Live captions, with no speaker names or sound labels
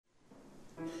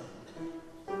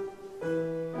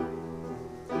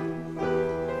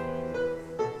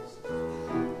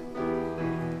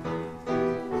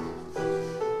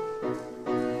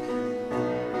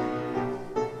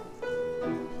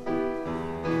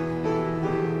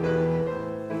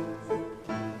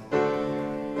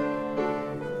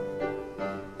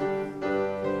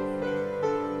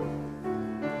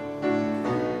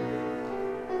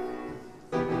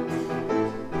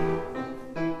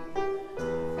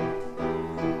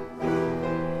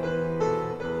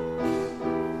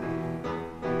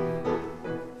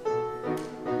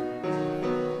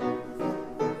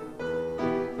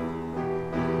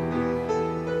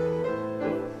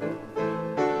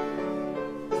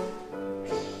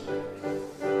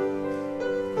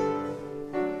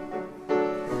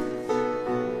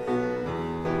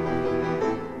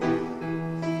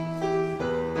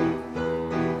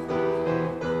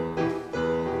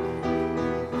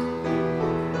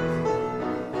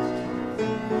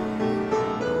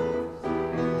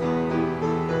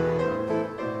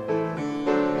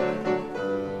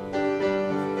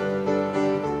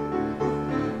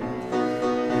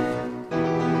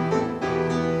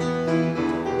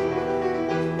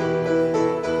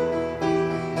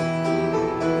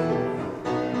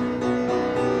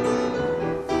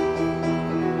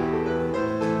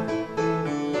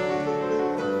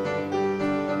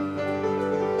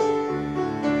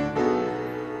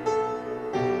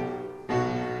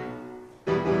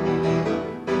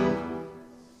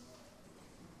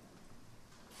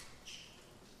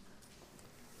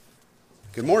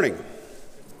Good morning.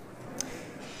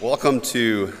 Welcome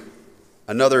to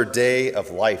another day of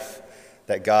life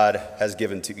that God has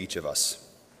given to each of us.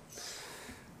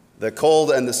 The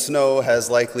cold and the snow has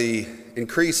likely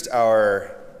increased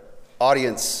our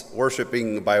audience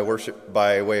worshiping by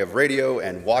way of radio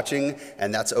and watching,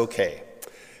 and that's okay.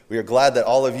 We are glad that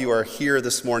all of you are here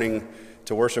this morning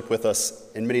to worship with us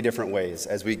in many different ways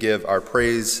as we give our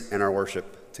praise and our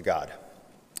worship to God.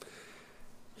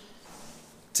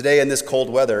 Today in this cold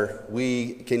weather,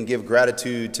 we can give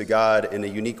gratitude to God in a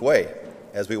unique way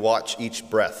as we watch each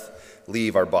breath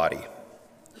leave our body.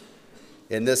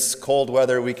 In this cold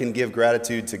weather, we can give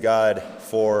gratitude to God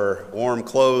for warm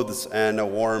clothes and a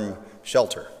warm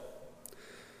shelter.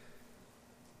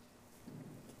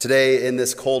 Today in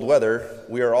this cold weather,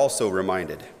 we are also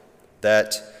reminded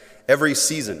that every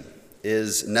season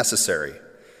is necessary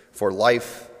for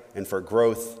life and for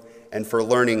growth and for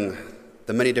learning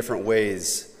the many different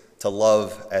ways to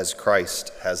love as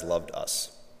Christ has loved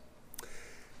us.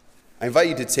 I invite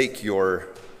you to take your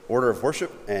order of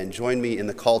worship and join me in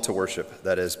the call to worship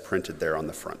that is printed there on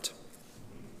the front.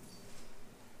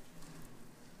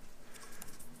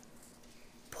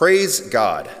 Praise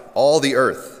God, all the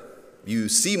earth, you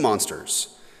sea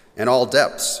monsters and all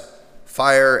depths,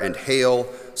 fire and hail,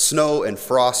 snow and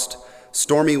frost,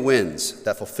 stormy winds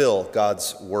that fulfill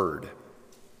God's word.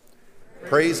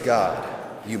 Praise God,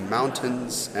 you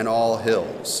mountains and all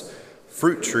hills,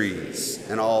 fruit trees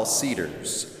and all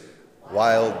cedars,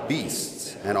 wild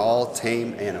beasts and all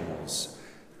tame animals,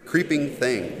 creeping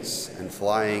things and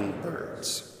flying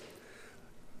birds.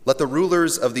 Let the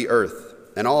rulers of the earth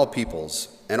and all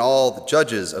peoples and all the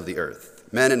judges of the earth,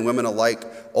 men and women alike,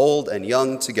 old and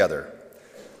young together,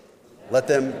 let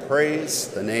them praise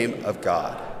the name of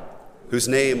God, whose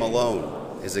name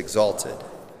alone is exalted,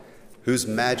 whose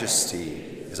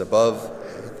majesty is above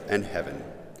earth and heaven,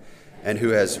 and who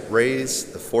has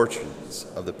raised the fortunes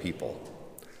of the people.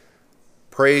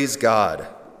 Praise God,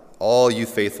 all you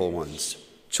faithful ones,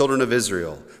 children of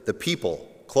Israel, the people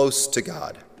close to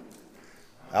God.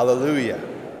 Alleluia.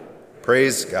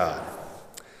 Praise God.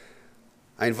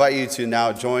 I invite you to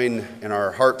now join in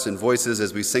our hearts and voices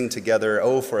as we sing together,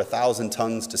 "Oh, for 1,000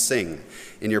 tongues to sing,"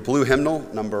 in your blue hymnal,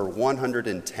 number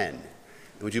 110.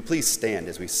 And would you please stand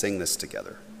as we sing this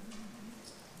together?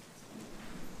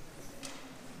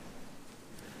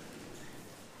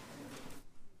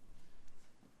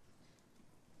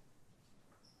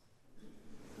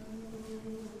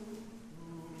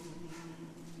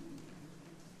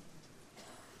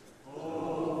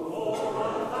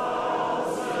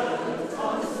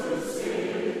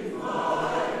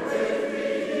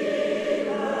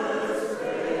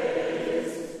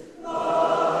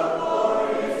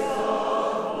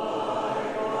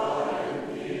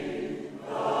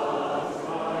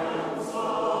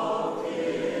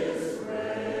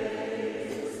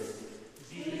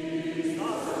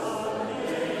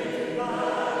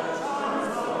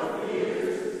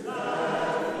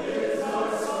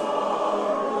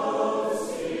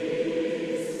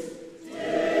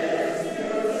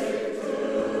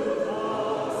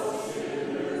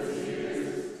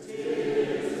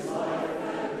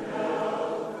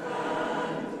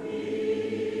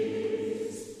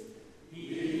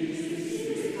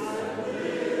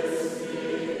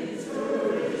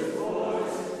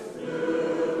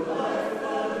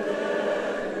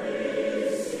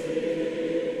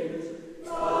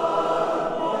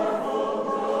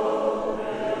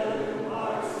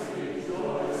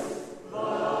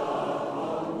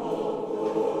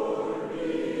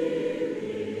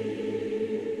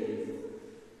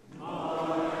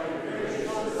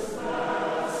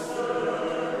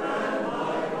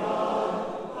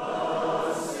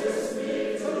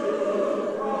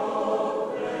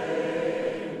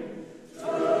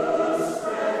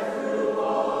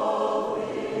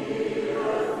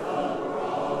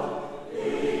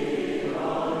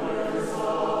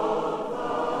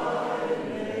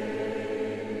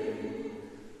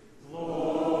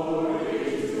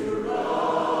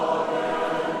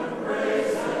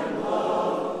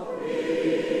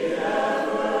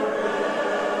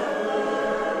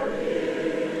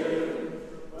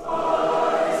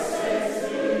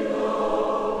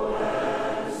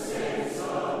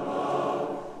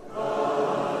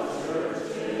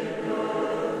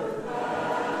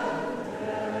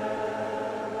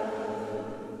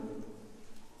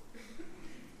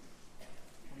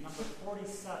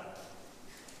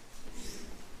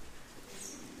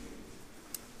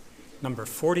 Number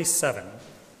 47.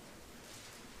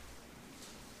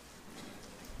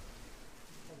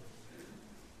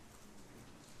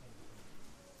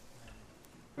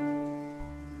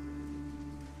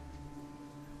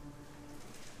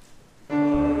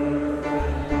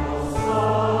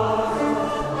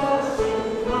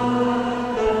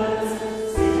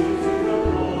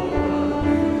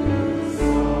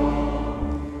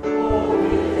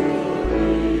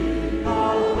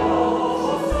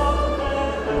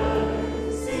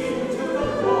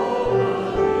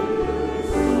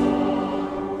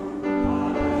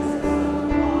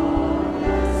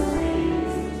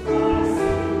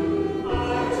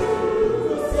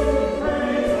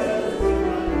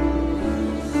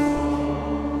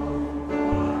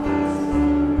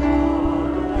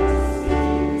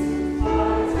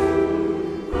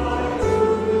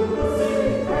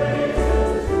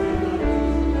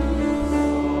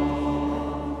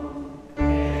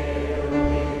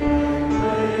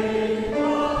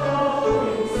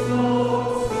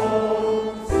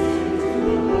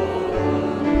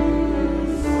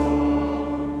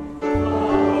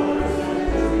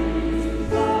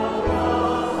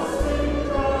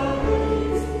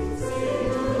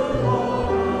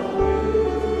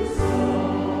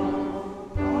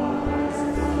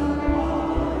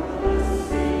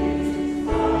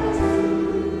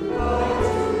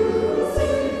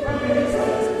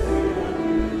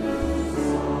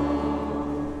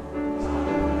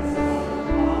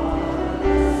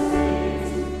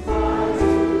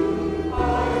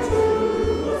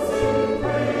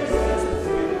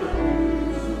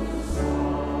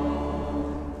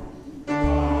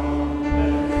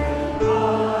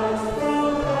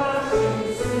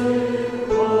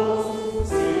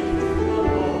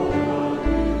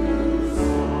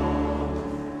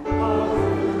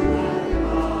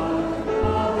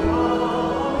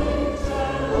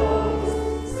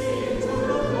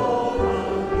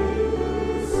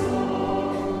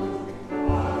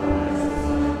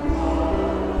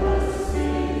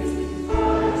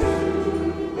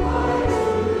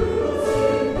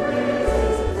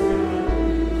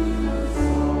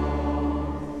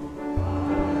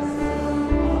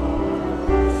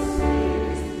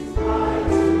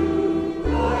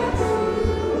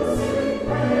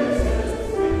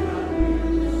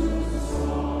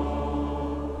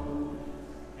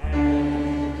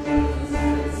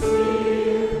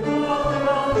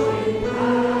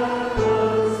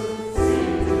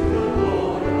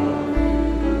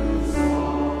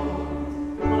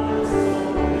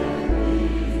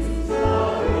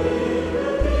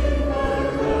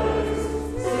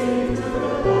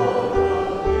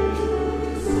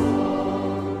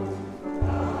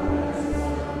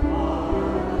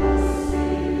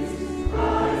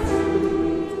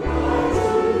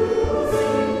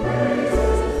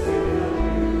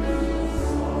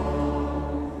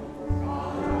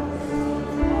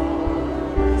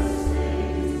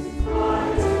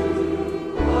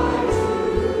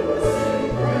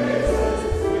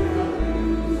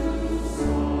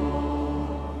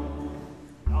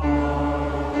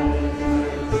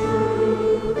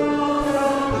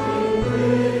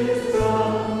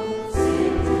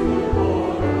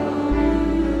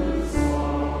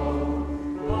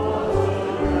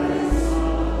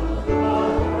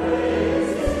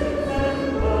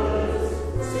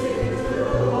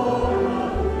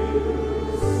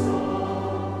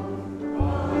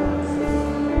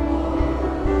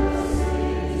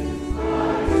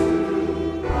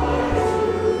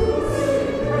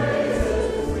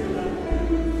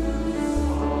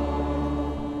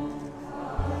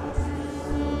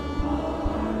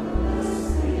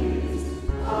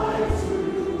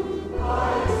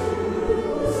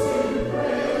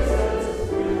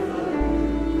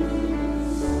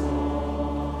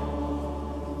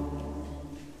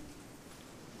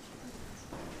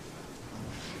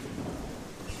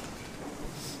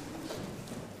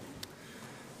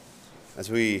 As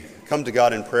we come to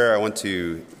God in prayer, I want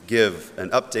to give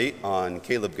an update on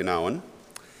Caleb Gnawan.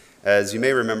 As you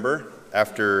may remember,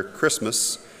 after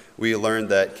Christmas, we learned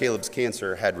that Caleb's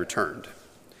cancer had returned.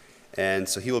 And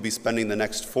so he will be spending the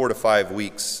next 4 to 5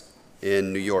 weeks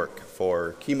in New York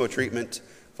for chemo treatment,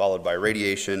 followed by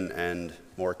radiation and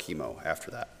more chemo after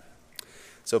that.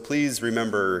 So please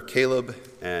remember Caleb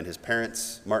and his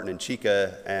parents, Martin and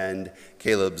Chica, and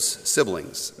Caleb's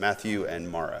siblings, Matthew and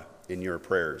Mara, in your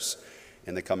prayers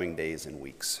in the coming days and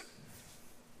weeks.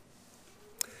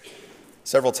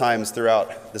 Several times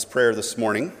throughout this prayer this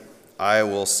morning, I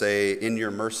will say, "In your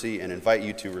mercy," and invite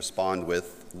you to respond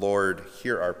with, "Lord,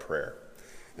 hear our prayer."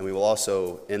 And we will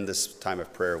also end this time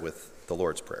of prayer with the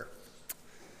Lord's Prayer.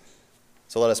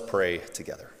 So let us pray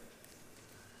together.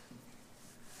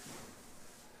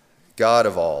 God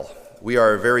of all, we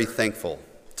are very thankful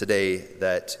today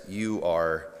that you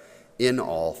are in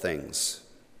all things.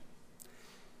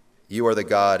 You are the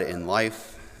God in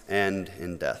life and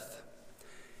in death.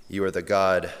 You are the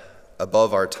God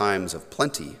above our times of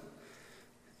plenty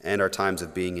and our times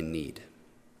of being in need.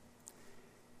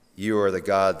 You are the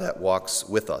God that walks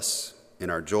with us in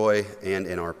our joy and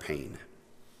in our pain.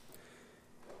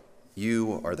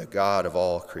 You are the God of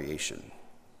all creation,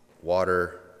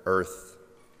 water, earth,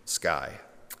 sky.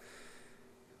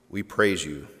 We praise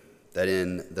you that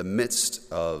in the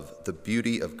midst of the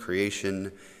beauty of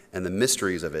creation and the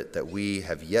mysteries of it that we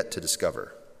have yet to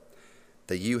discover,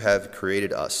 that you have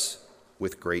created us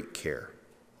with great care.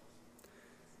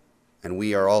 And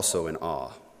we are also in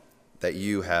awe that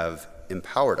you have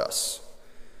empowered us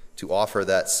to offer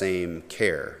that same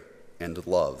care and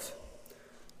love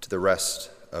to the rest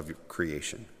of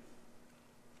creation.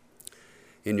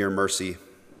 In your mercy,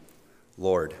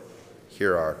 Lord,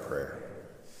 hear our prayer.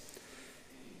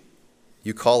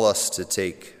 You call us to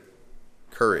take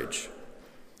courage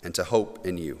and to hope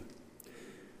in you.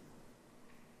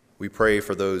 We pray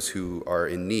for those who are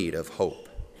in need of hope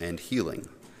and healing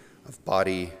of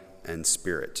body and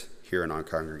spirit here in our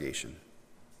congregation.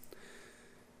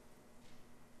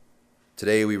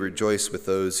 Today we rejoice with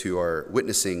those who are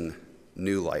witnessing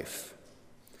new life.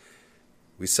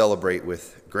 We celebrate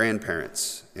with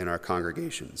grandparents in our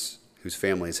congregations whose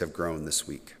families have grown this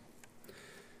week.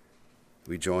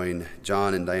 We join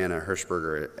John and Diana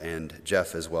Hirschberger and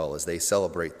Jeff as well as they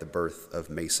celebrate the birth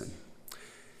of Mason.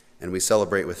 And we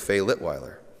celebrate with Faye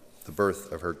Litweiler the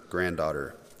birth of her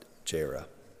granddaughter, Jera.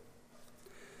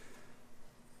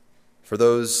 For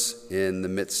those in the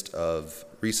midst of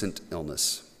recent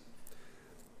illness,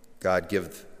 God,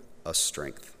 give us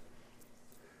strength.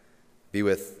 Be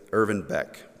with Irvin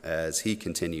Beck as he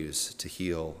continues to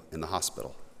heal in the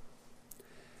hospital.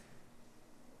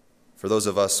 For those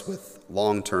of us with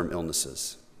long-term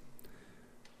illnesses,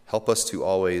 help us to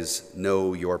always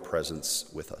know your presence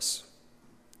with us.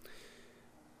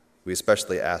 We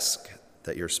especially ask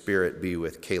that your Spirit be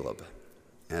with Caleb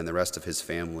and the rest of his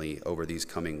family over these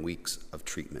coming weeks of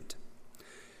treatment.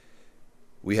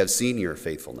 We have seen your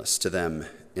faithfulness to them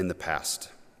in the past,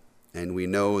 and we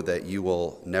know that you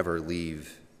will never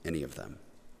leave any of them.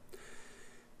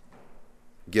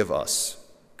 Give us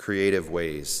creative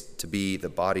ways to be the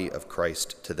body of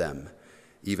Christ to them,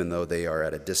 even though they are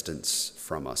at a distance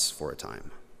from us for a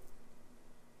time.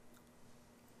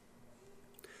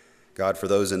 God, for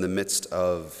those in the midst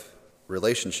of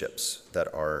relationships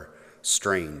that are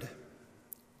strained,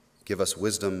 give us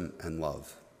wisdom and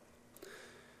love.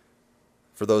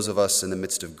 For those of us in the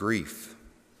midst of grief,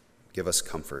 give us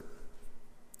comfort.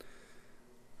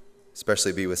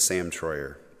 Especially be with Sam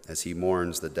Troyer as he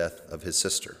mourns the death of his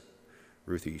sister,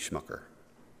 Ruthie Schmucker.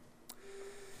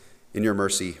 In your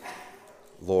mercy,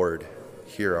 Lord,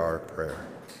 hear our prayer.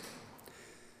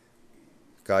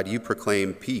 God, you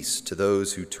proclaim peace to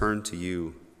those who turn to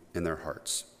you in their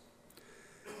hearts.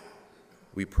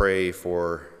 We pray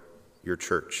for your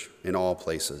church in all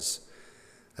places,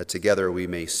 that together we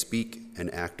may speak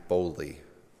and act boldly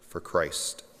for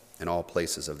Christ in all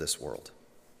places of this world.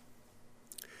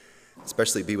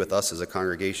 Especially be with us as a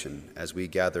congregation as we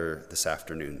gather this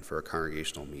afternoon for a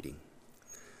congregational meeting.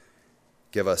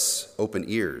 Give us open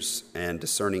ears and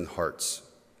discerning hearts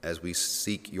as we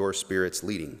seek your Spirit's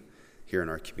leading here in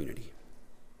our community.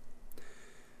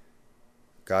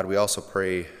 God, we also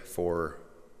pray for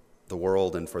the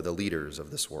world and for the leaders of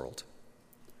this world,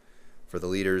 for the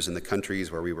leaders in the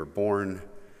countries where we were born,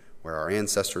 where our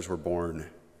ancestors were born,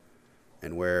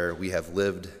 and where we have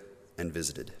lived and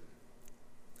visited.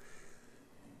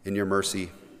 In your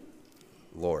mercy,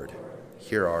 Lord,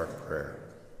 hear our prayer.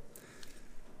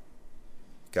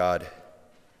 God,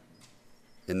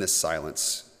 in this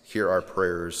silence, hear our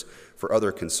prayers for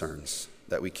other concerns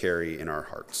that we carry in our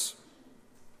hearts.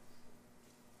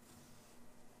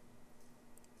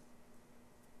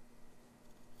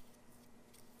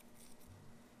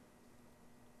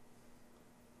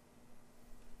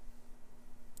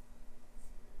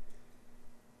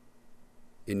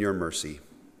 in your mercy.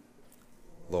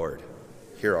 Lord,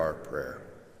 hear our prayer.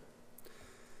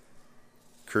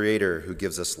 Creator who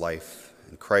gives us life,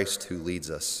 and Christ who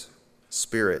leads us,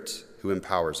 Spirit who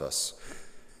empowers us,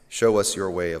 show us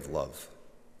your way of love.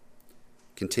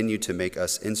 Continue to make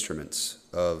us instruments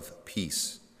of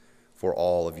peace for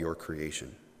all of your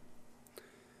creation.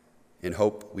 In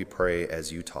hope we pray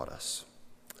as you taught us.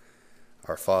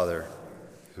 Our Father,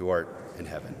 who art in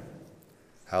heaven,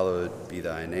 hallowed be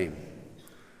thy name.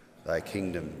 Thy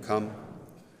kingdom come,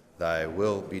 thy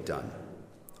will be done,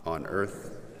 on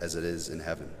earth as it is in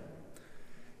heaven.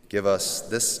 Give us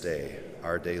this day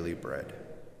our daily bread,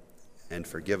 and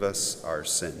forgive us our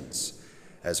sins,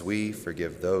 as we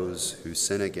forgive those who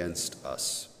sin against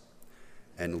us.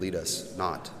 And lead us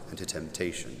not into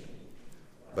temptation,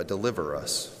 but deliver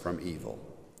us from evil.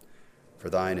 For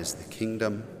thine is the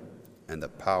kingdom, and the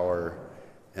power,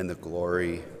 and the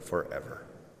glory forever.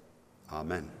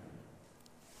 Amen.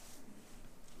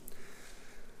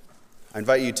 I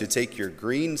invite you to take your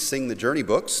green Sing the Journey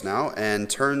books now and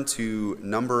turn to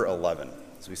number 11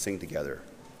 as we sing together.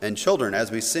 And children,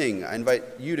 as we sing, I invite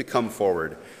you to come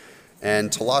forward. And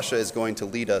Talasha is going to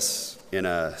lead us in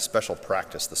a special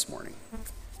practice this morning.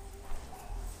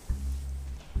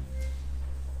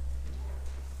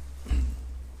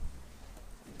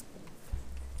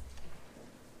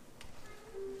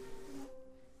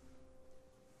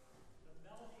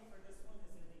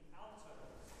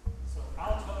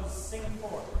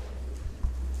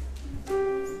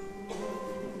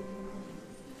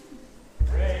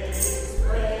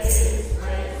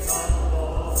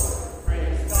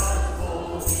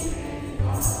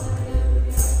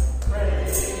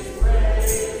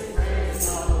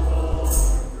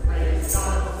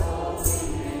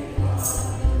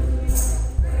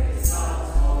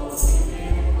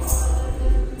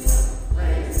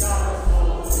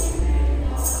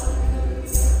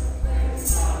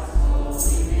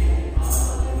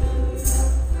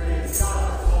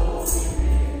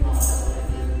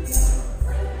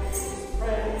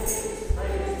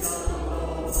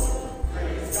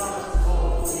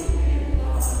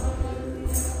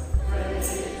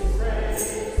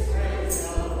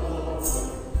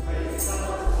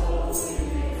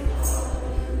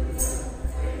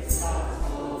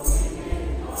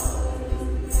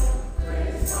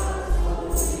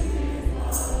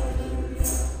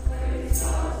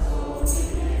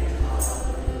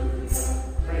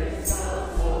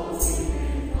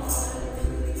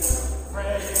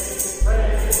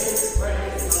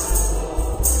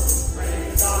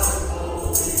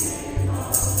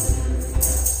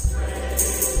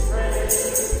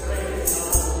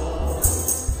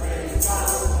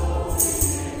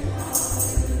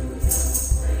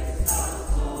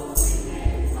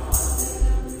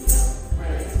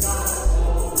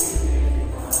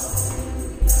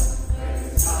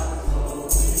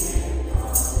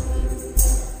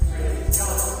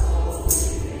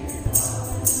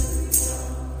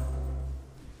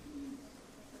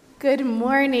 Good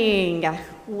morning.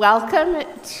 Welcome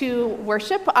to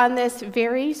worship on this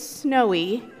very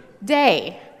snowy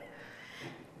day.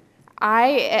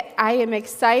 I am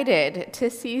excited to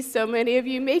see so many of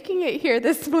you making it here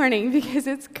this morning because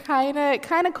it's kind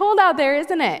of cold out there,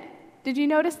 isn't it? Did you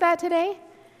notice that today?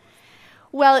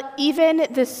 Well, even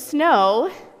the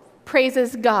snow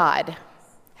praises God.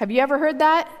 Have you ever heard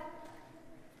that?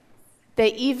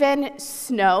 That even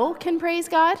snow can praise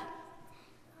God?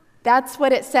 That's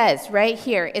what it says right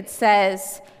here. It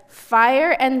says,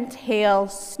 fire and hail,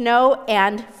 snow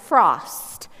and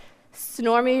frost,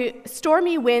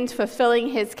 stormy wind fulfilling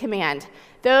his command.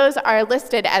 Those are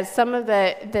listed as some of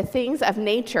the things of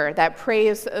nature that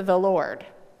praise the Lord.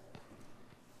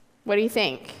 What do you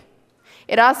think?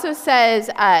 It also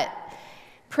says,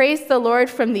 praise the Lord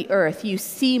from the earth, you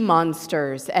sea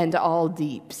monsters and all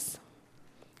deeps.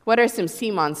 What are some sea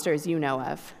monsters you know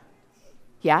of?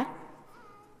 Yeah?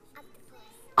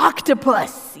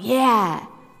 Octopus, yeah.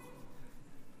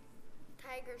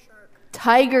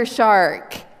 Tiger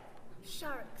shark.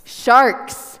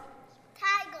 Sharks.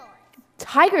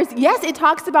 Tigers, yes, it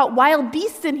talks about wild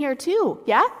beasts in here too,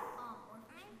 yeah?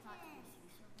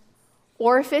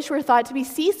 Oarfish were thought to be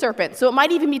sea serpents, so it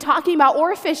might even be talking about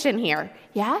oarfish in here,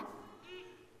 yeah?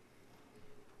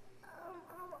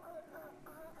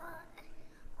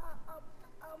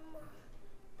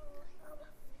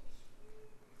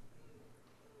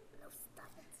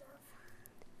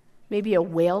 Maybe a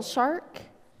whale shark?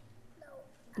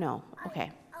 No, okay.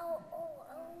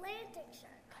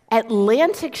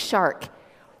 Atlantic shark.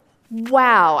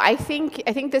 Wow, I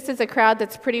think this is a crowd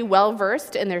that's pretty well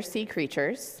versed in their sea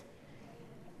creatures.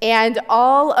 And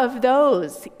all of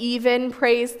those even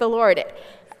praise the Lord.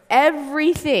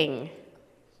 Everything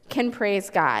can praise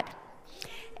God.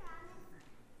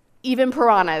 Even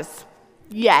piranhas.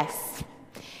 Yes.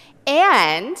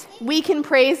 And we can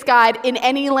praise God in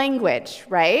any language,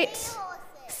 right?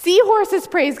 Seahorses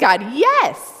praise God.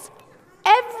 Yes.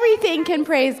 Everything can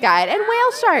praise God. And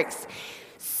whale sharks.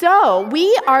 So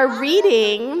we are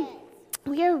reading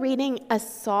a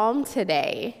psalm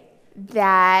today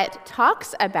that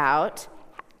talks about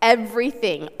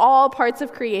everything, all parts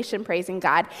of creation praising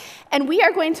God. And we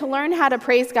are going to learn how to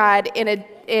praise God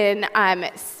in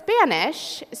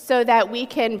Spanish so that we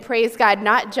can praise God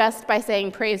not just by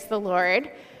saying praise the Lord,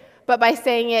 but by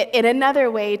saying it in another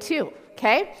way too,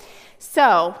 okay?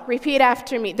 So repeat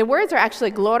after me. The words are actually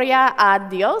Gloria a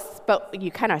Dios, but you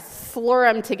kind of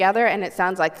slur them together and it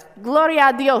sounds like Gloria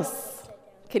a Dios.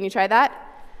 Can you try that?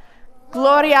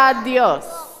 Gloria a Dios.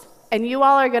 And you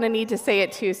all are going to need to say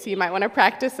it too, so you might want to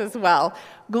practice as well.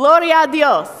 Gloria a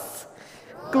Dios.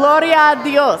 Gloria a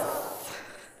Dios.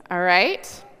 All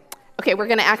right? Okay, we're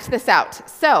going to act this out.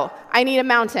 So, I need a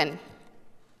mountain.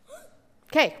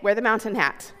 Okay, wear the mountain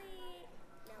hat.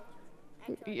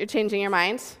 You're changing your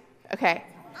mind? Okay.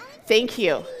 Thank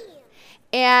you.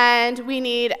 And we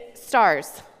need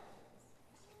stars.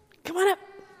 Come on up.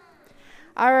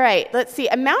 All right, let's see.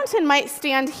 A mountain might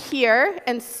stand here,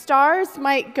 and stars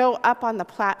might go up on the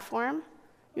platform.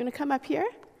 You want to come up here?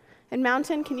 And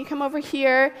mountain, can you come over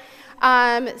here?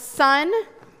 Sun,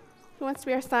 who wants to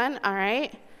be our sun? All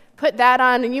right. Put that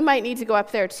on, and you might need to go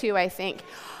up there too, I think.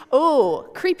 Oh,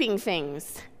 creeping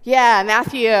things. Yeah,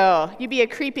 Matthew, you be a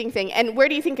creeping thing. And where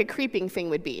do you think a creeping thing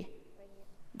would be?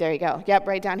 There you go. Yep,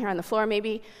 right down here on the floor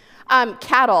maybe.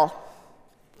 Cattle.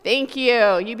 Thank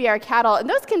you. You be our cattle. And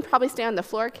those can probably stay on the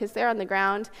floor because they're on the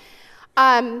ground.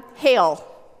 Hail.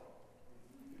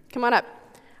 Come on up.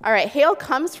 All right, hail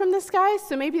comes from the sky,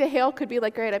 so maybe the hail could be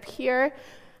like right up here.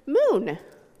 Moon.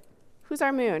 Who's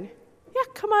our moon? Yeah,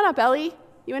 come on up, Ellie.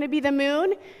 You want to be the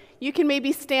moon? You can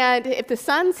maybe stand, if the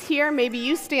sun's here, maybe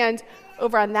you stand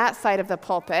over on that side of the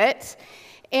pulpit.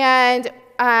 And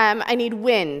I need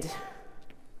wind.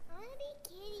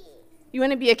 You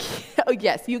want to be a kitty? Oh,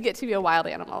 yes, you get to be a wild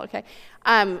animal, okay.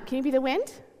 Can you be the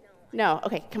wind? No?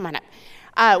 Okay, come on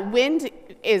up. Wind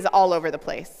is all over the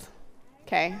place,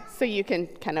 okay? So you can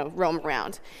kind of roam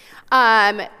around.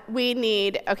 We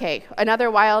need, okay, another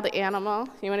wild animal.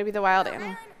 You want to be the wild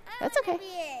animal? That's okay.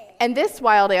 And this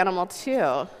wild animal,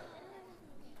 too.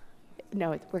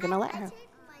 No, we're going to let her.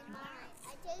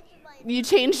 You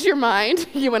changed your mind?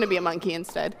 You want to be a monkey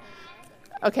instead?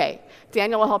 Okay,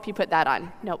 Daniel will help you put that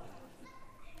on. Nope.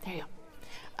 There you go.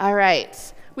 All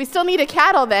right. We still need a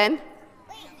cattle then.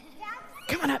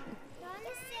 Come on up. Do I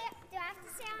have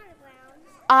to stay on the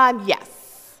ground?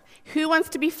 Yes. Who wants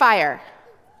to be fire?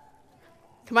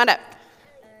 Come on up.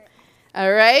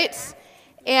 All right.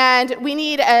 And we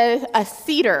need a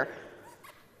cedar.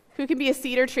 Who can be a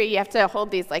cedar tree? You have to hold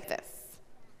these like this.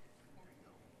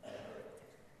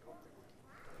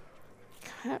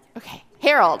 Okay.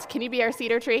 Harold, can you be our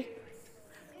cedar tree?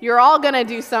 You're all going to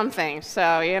do something,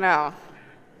 so, you know.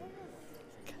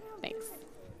 Thanks.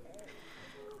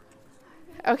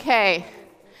 Okay.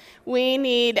 We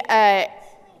need a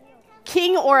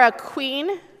king or a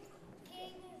queen.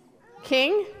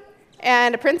 King.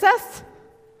 And a princess?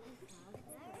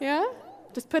 Yeah?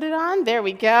 Just put it on. There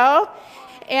we go.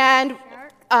 And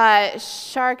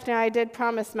shark. Now, I did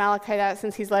promise Malachi that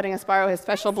since he's letting us borrow his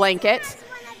special blanket.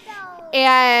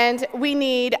 And we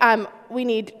need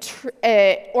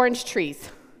orange trees.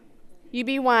 You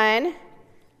be one.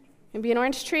 And be an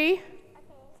orange tree.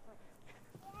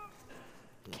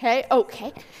 Okay.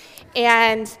 Okay.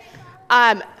 And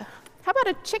how about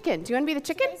a chicken? Do you want to be the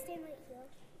chicken?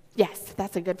 Yes,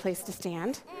 that's a good place to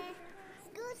stand.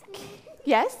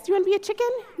 Yes, do you want to be a chicken?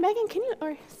 Megan, can you,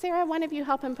 or Sarah, one of you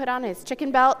help him put on his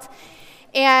chicken belt?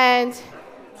 And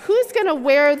who's going to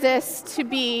wear this to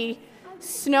be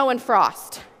snow and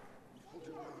frost?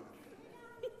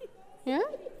 Yeah?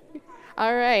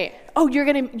 All right. Oh, you're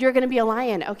gonna be a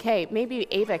lion. Okay, maybe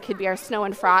Ava could be our snow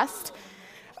and frost.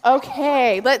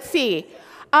 Okay, let's see.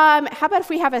 How about if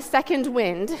we have a second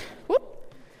wind?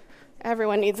 Whoop.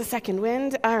 Everyone needs a second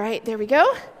wind. All right, there we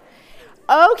go.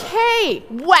 Okay,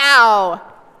 wow.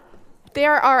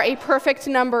 There are a perfect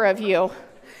number of you.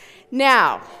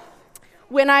 Now,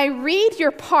 when I read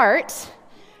your part,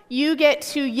 you get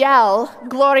to yell,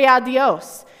 Gloria a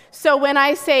Dios. So when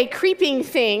I say creeping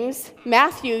things,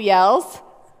 Matthew yells,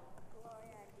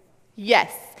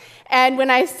 yes. And when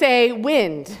I say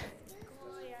wind,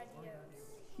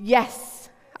 yes.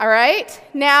 All right?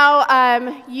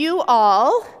 Now, you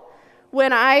all,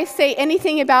 when I say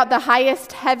anything about the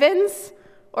highest heavens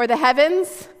or the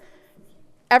heavens,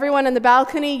 Everyone in the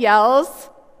balcony yells.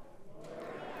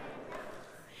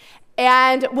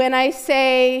 And when I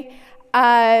say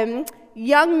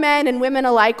young men and women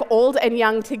alike, old and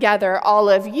young together, all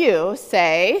of you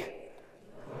say.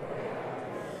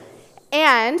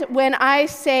 And when I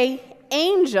say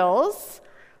angels,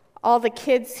 all the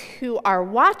kids who are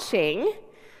watching,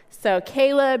 so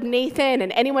Caleb, Nathan,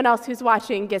 and anyone else who's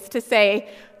watching gets to say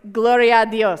Gloria a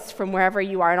Dios from wherever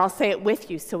you are, and I'll say it with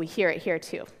you so we hear it here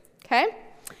too, okay?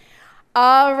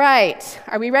 All right,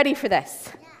 are we ready for this?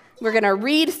 We're going to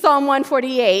read Psalm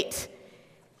 148.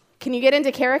 Can you get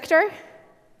into character?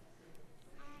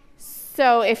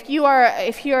 So if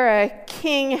you're a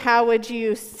king, how would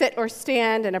you sit or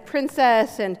stand? And a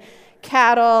princess and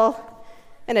cattle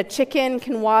and a chicken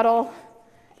can waddle.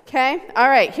 Okay? All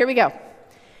right, here we go.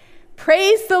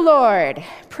 Praise the Lord.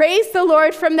 Praise the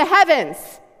Lord from the heavens.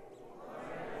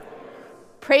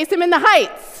 Praise him in the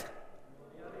heights.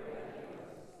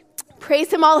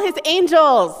 Praise him all his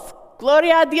angels.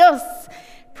 Gloria a Dios.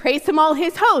 Praise him all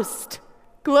his host.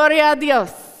 Gloria a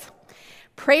Dios.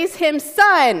 Praise him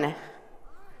sun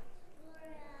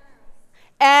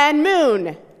and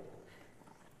moon.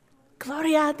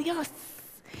 Gloria a Dios.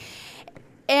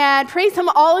 And praise him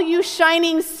all you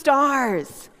shining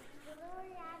stars.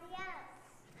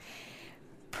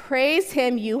 Praise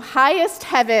him, you highest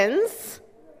heavens,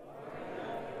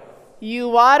 you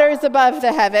waters above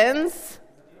the heavens.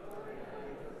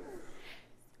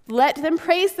 Let them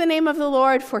praise the name of the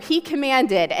Lord, for he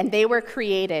commanded, and they were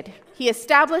created. He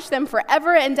established them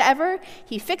forever and ever.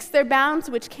 He fixed their bounds,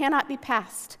 which cannot be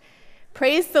passed.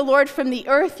 Praise the Lord from the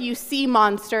earth, you sea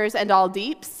monsters and all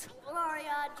deeps. Gloria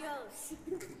a Dios.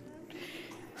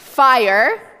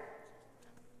 Fire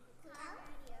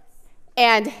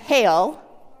and hail.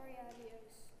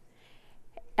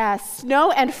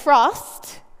 Snow and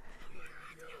frost,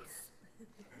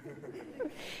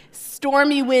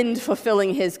 stormy wind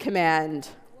fulfilling his command,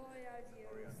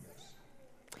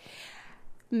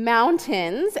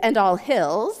 mountains and all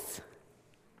hills,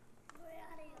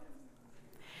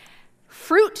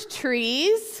 fruit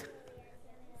trees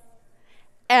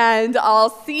and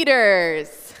all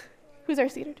cedars. Who's our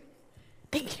cedar?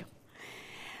 Thank you.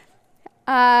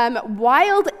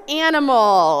 Wild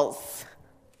animals.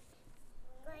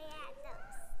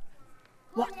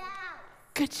 What?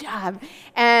 Good job.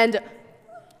 And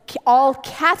all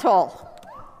cattle.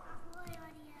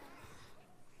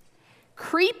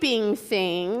 Creeping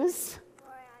things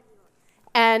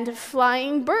and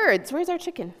flying birds. Where's our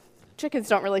chicken? Chickens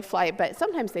don't really fly, but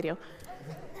sometimes they do.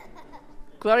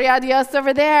 Gloria a Dios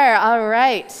over there. All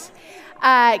right.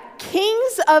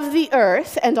 Kings of the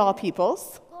earth and all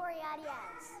peoples. Gloria a Dios.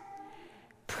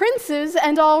 Princes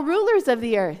and all rulers of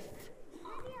the earth.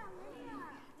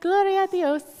 Gloria a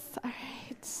Dios. All right.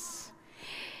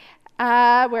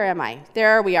 Where am I?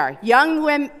 There we are. Young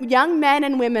men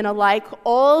and women alike,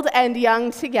 old and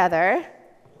young together.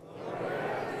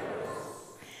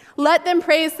 Let them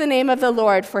praise the name of the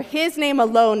Lord, for his name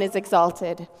alone is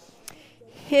exalted.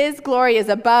 His glory is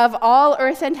above all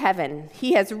earth and heaven.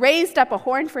 He has raised up a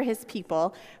horn for his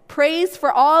people. Praise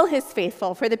for all his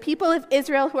faithful, for the people of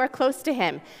Israel who are close to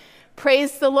him.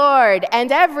 Praise the Lord.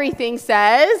 And everything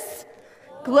says,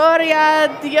 Gloria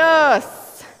a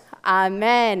Dios.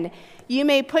 Amen. You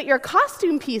may put your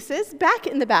costume pieces back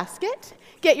in the basket,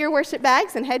 get your worship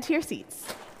bags, and head to your seats.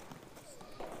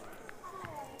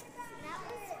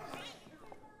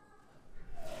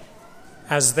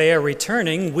 As they are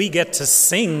returning, we get to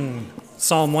sing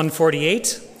Psalm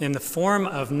 148 in the form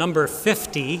of number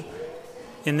 50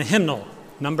 in the hymnal,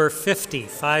 number 50,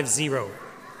 50.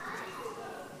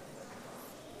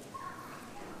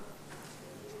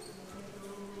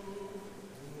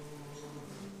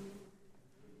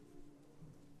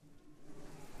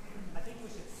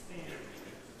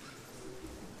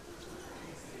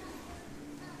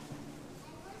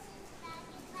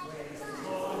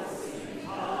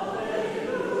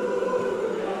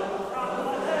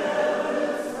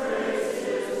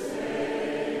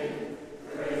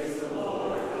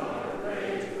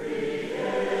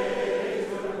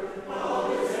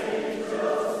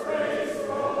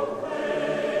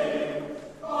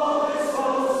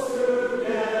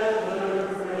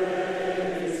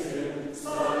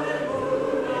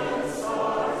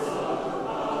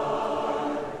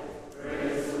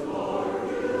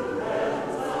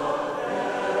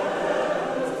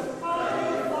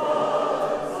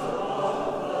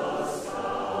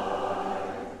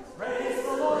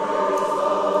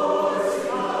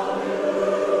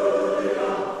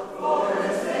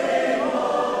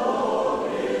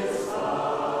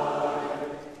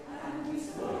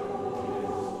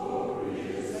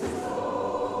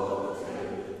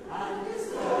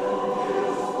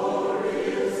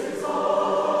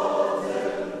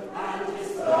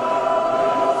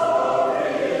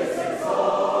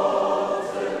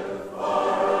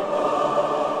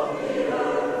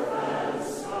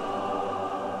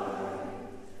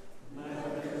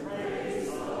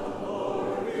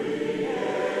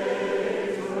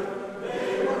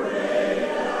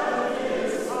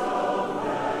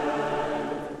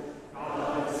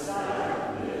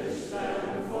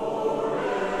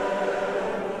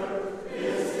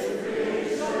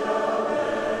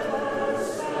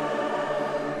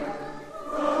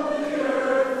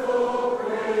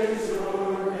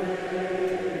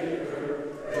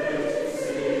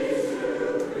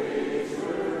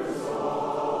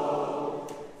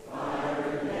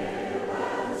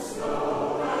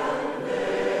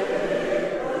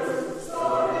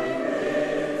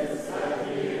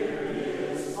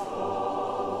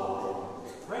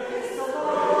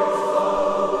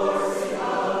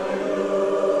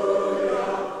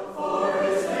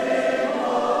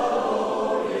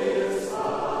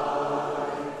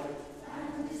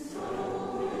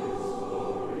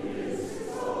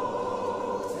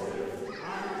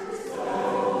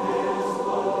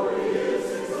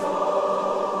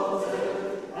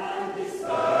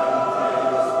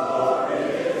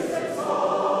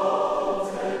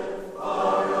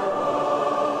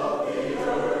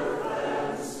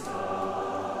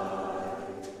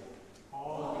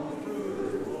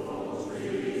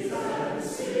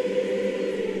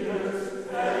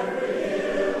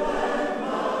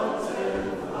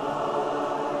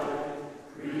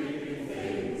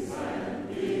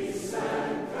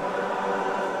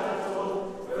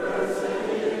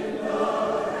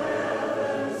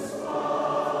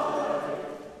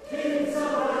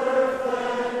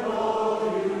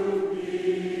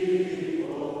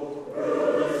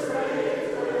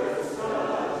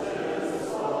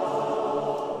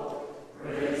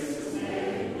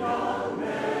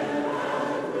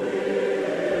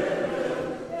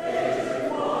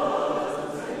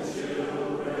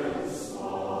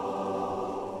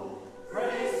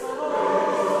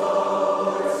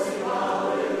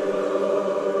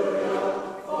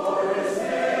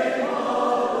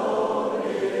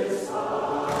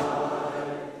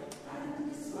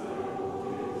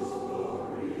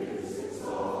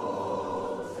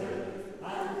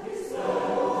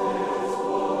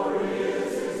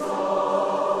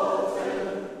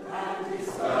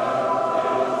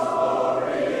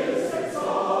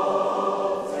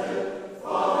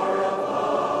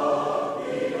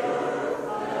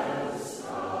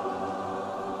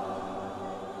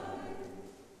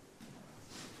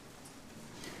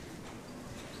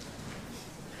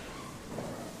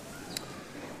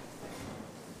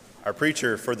 Our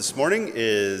preacher for this morning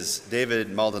is David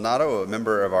Maldonado, a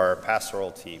member of our pastoral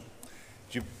team.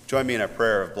 Would you join me in a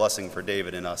prayer of blessing for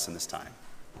David and us in this time?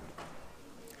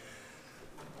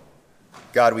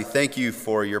 God, we thank you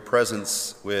for your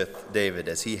presence with David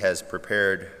as he has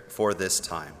prepared for this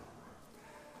time.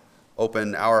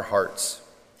 Open our hearts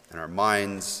and our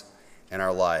minds and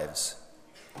our lives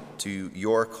to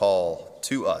your call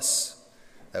to us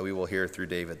that we will hear through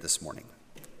David this morning.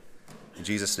 In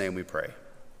Jesus' name we pray.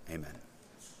 Amen.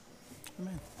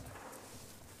 Amen.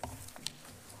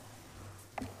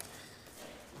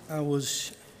 I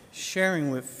was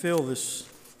sharing with Phil this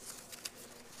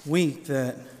week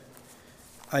that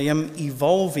I am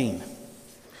evolving.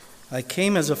 I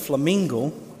came as a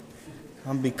flamingo.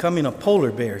 I'm becoming a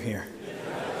polar bear here.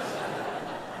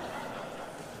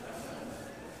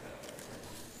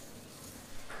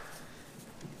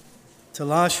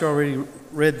 Talash already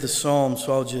read the psalm,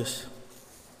 so I'll just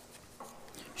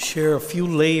share a few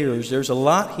layers. There's a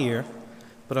lot here,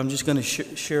 but I'm just going to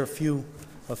share a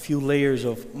few layers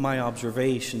of my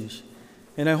observations,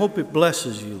 and I hope it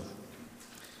blesses you.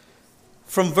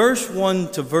 From verse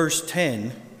 1 to verse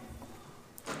 10,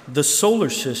 the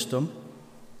solar system,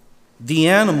 the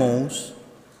animals,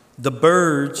 the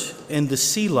birds, and the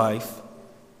sea life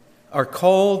are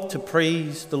called to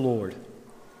praise the Lord.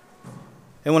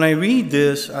 And when I read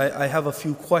this, I have a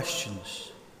few questions.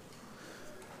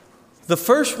 The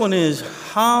first one is,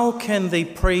 how can they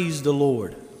praise the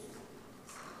Lord?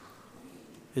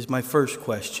 Is my first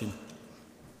question.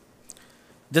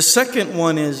 The second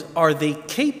one is, are they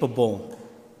capable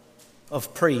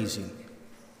of praising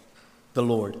the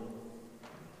Lord?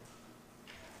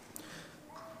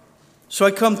 So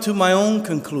I come to my own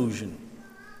conclusion.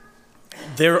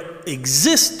 Their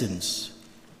existence,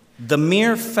 the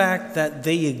mere fact that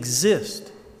they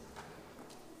exist,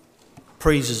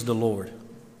 praises the Lord.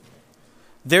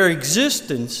 Their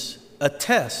existence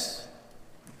attests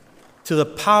to the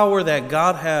power that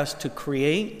God has to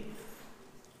create,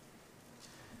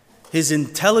 His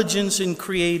intelligence in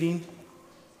creating,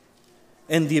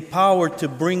 and the power to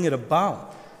bring it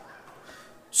about.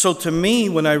 So to me,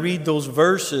 when I read those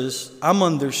verses, I'm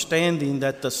understanding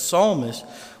that the psalmist,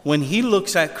 when he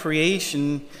looks at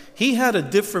creation, he had a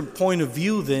different point of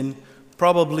view than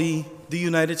probably the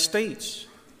United States.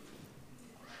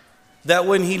 That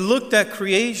when he looked at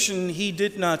creation, he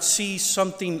did not see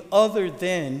something other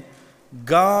than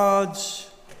God's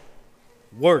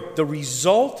work, the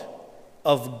result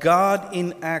of God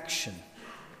in action.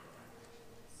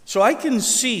 So I can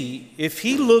see, if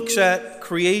he looks at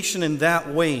creation in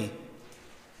that way,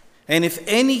 and if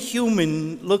any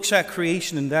human looks at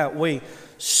creation in that way,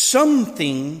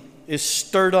 something is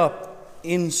stirred up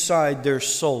inside their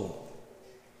soul.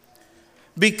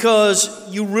 Because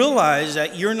you realize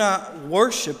that you're not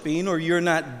worshiping or you're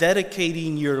not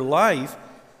dedicating your life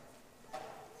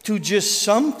to just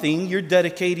something. You're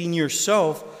dedicating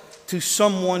yourself to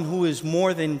someone who is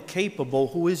more than capable,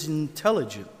 who is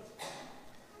intelligent,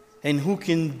 and who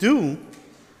can do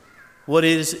what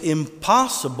is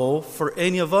impossible for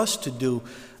any of us to do.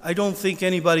 I don't think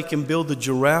anybody can build a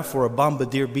giraffe or a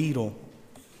bombardier beetle.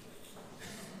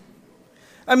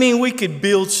 I mean, we could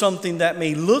build something that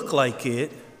may look like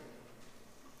it,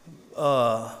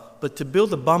 but to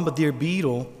build a bombardier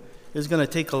beetle is going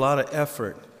to take a lot of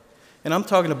effort. And I'm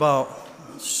talking about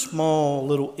a small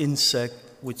little insect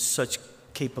with such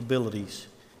capabilities.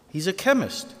 He's a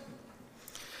chemist.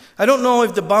 I don't know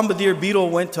if the bombardier beetle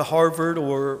went to Harvard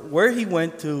or where he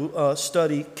went to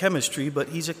study chemistry, but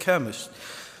he's a chemist.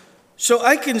 So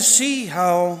I can see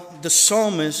how the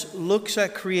psalmist looks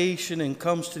at creation and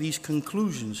comes to these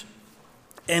conclusions.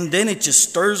 And then it just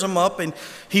stirs him up, and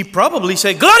he probably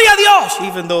said, Gloria a Dios,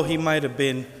 even though he might have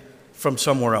been from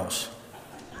somewhere else.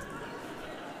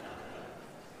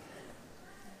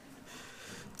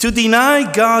 To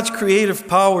deny God's creative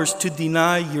powers, to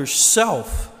deny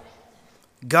yourself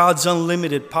God's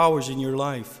unlimited powers in your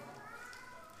life.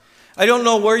 I don't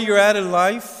know where you're at in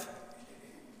life,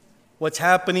 what's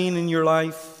happening in your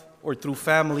life, or through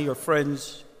family or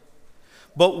friends.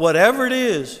 But whatever it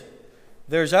is,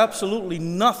 there's absolutely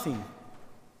nothing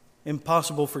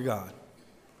impossible for God.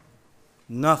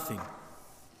 Nothing.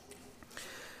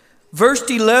 Verse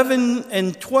 11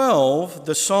 and 12,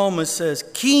 the psalmist says,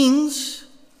 kings,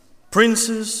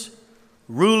 princes,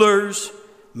 rulers,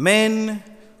 men,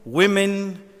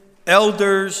 women,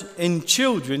 elders, and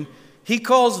children, he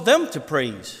calls them to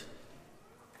praise.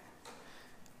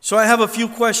 So I have a few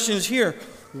questions here.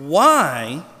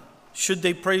 Why should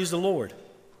they praise the Lord?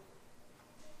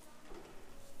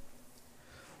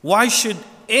 Why should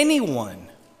anyone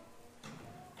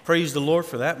praise the Lord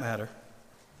for that matter?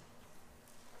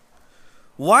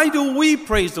 Why do we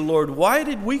praise the Lord? Why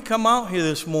did we come out here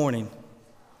this morning?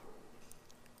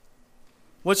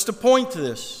 What's the point to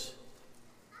this?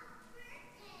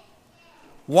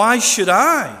 Why should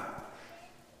I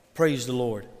praise the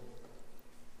Lord?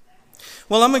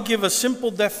 Well, I'm going to give a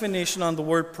simple definition on the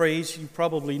word praise. You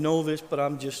probably know this, but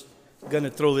I'm just going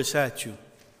to throw this at you.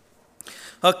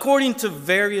 According to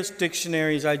various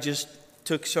dictionaries, I just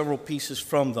took several pieces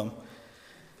from them.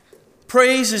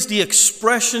 Praise is the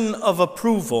expression of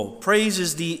approval. Praise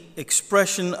is the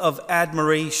expression of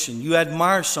admiration. You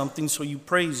admire something, so you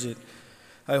praise it.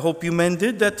 I hope you men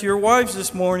did that to your wives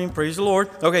this morning. Praise the Lord.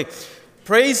 Okay,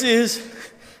 praise is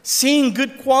seeing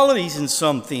good qualities in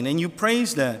something, and you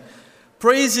praise that.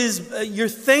 Praise is you're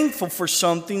thankful for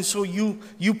something, so you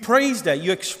praise that.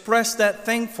 You express that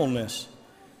thankfulness.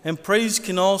 And praise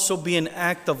can also be an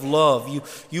act of love.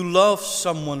 You love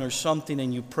someone or something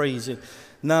and you praise it.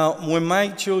 Now, when my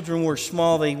children were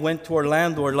small, they went to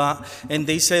Orlando a lot, and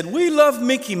they said, "We love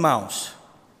Mickey Mouse."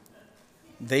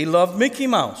 They loved Mickey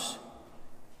Mouse.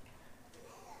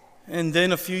 And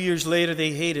then a few years later,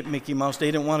 they hated Mickey Mouse. They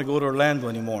didn't want to go to Orlando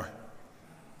anymore.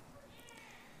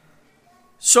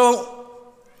 So,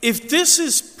 if this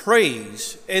is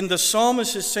praise, and the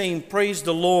psalmist is saying, praise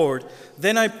the Lord,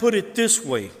 then I put it this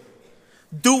way.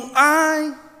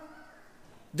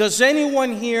 Does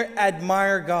anyone here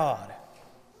admire God?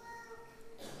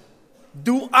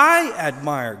 Do I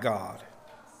admire God?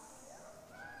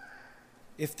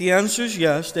 If the answer is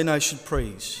yes, then I should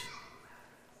praise.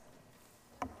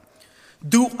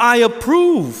 Do I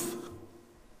approve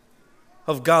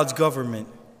of God's government?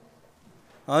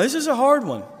 Now, this is a hard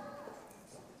one.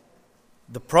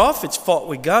 The prophets fought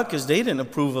with God because they didn't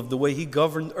approve of the way He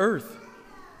governed earth.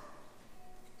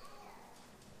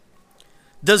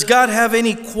 Does God have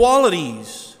any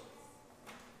qualities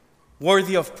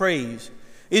worthy of praise?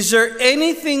 Is there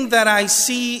anything that I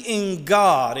see in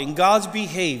God, in God's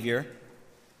behavior,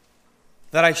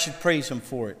 that I should praise Him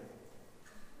for it?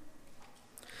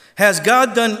 Has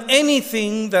God done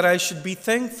anything that I should be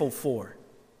thankful for?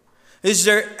 Is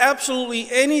there absolutely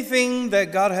anything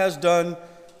that God has done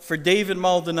for David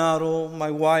Maldonado,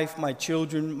 my wife, my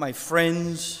children, my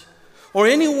friends, or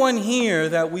anyone here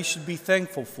that we should be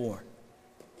thankful for?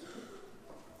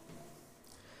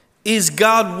 Is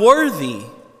God worthy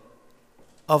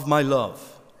of my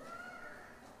love?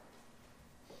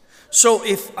 So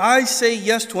if I say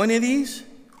yes to any of these,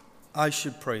 I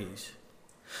should praise.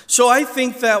 So I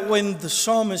think that when the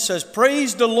psalmist says,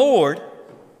 praise the Lord,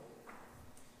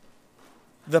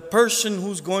 the person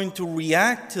who's going to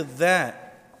react to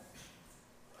that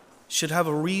should have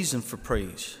a reason for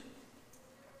praise.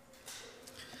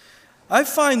 I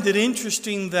find it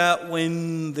interesting that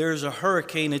when there's a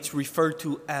hurricane, it's referred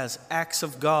to as acts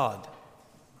of God.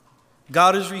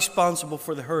 God is responsible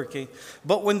for the hurricane.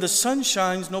 But when the sun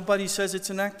shines, nobody says it's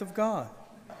an act of God.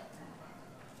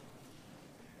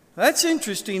 That's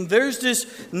interesting. There's this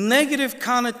negative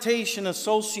connotation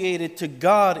associated to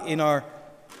God in our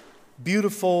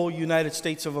beautiful United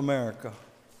States of America.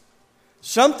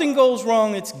 Something goes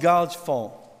wrong, it's God's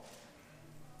fault.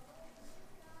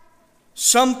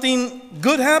 Something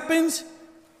good happens,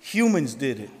 humans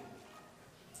did it.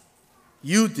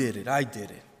 You did it, I did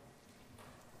it.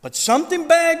 But something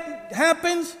bad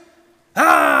happens,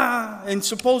 and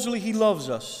supposedly He loves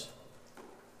us.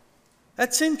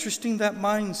 That's interesting, that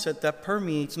mindset that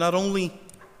permeates not only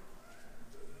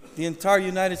the entire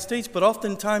United States, but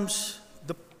oftentimes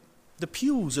the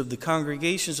pews of the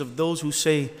congregations of those who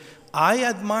say, I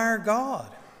admire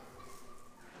God.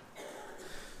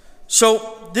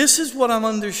 So this is what I'm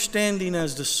understanding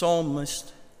as the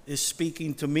psalmist is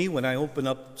speaking to me when I open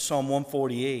up Psalm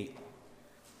 148.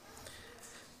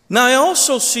 Now I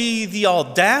also see the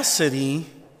audacity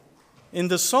in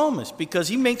the psalmist because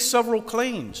he makes several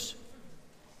claims.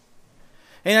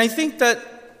 And I think that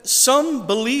some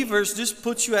believers, this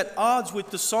puts you at odds with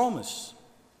the psalmist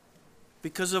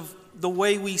because of the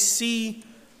way we see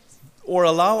or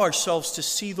allow ourselves to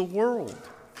see the world.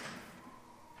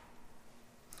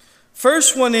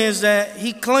 First one is that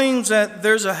he claims that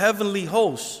there's a heavenly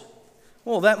host.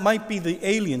 Well, that might be the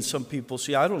aliens, some people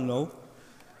see. I don't know.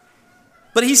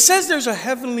 But he says there's a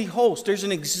heavenly host. There's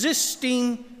an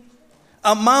existing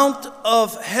amount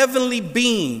of heavenly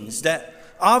beings that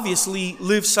obviously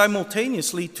live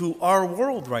simultaneously to our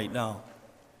world right now.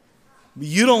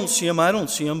 You don't see them, I don't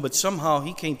see them, but somehow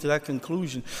he came to that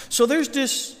conclusion. So there's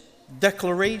this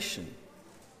declaration.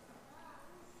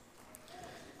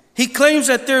 He claims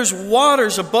that there's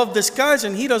waters above the skies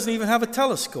and he doesn't even have a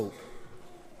telescope.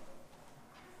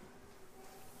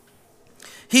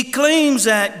 He claims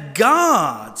that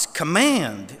God's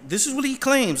command, this is what he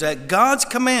claims, that God's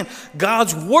command,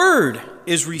 God's word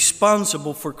is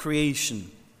responsible for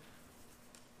creation.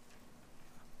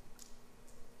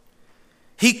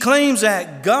 He claims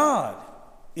that God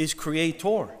is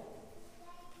creator.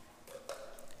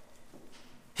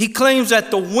 He claims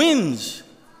that the winds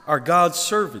are God's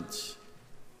servants.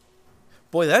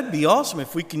 Boy, that'd be awesome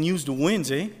if we can use the winds,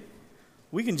 eh?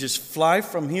 We can just fly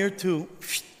from here to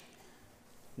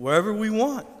wherever we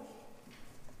want.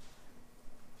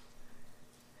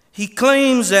 He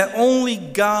claims that only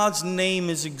God's name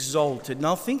is exalted.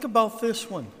 Now think about this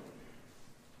one.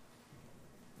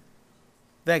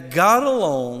 That God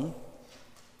alone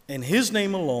and his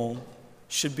name alone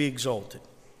should be exalted.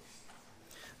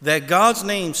 That God's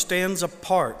name stands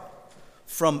apart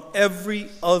from every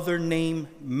other name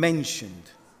mentioned.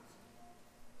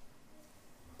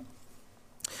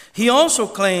 He also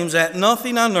claims that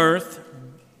nothing on earth,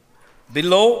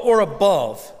 below or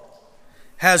above,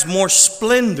 has more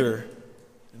splendor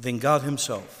than God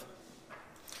himself.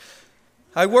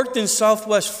 I worked in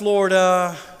Southwest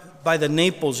Florida by the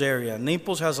Naples area.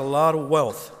 Naples has a lot of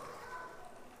wealth.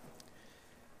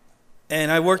 And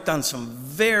I worked on some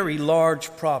very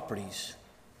large properties.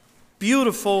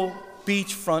 Beautiful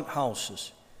beachfront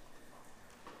houses.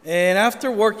 And after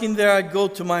working there, I'd go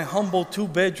to my humble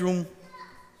 2-bedroom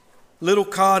little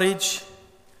cottage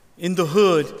in the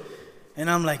hood. And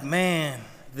I'm like, man,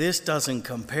 this doesn't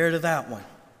compare to that one.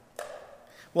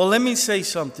 Well, let me say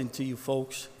something to you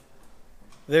folks.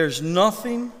 There's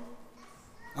nothing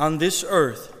on this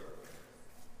earth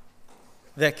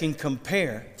that can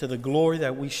compare to the glory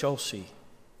that we shall see.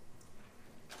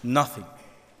 Nothing.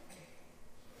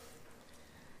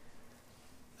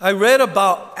 I read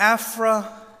about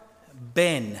Afra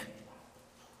Ben.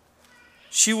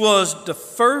 She was the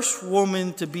first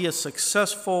woman to be a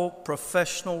successful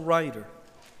professional writer.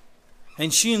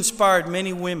 And she inspired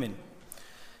many women.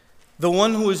 The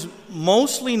one who is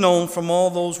mostly known from all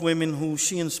those women who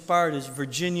she inspired is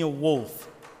Virginia Woolf.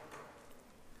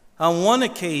 On one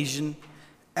occasion,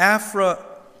 Afra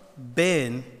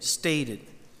Ben stated,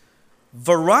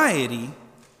 "Variety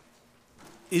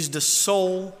is the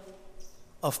soul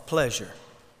of pleasure."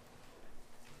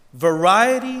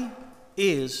 Variety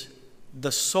is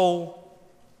the soul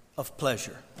of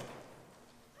pleasure.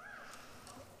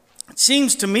 It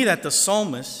seems to me that the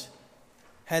psalmist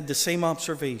had the same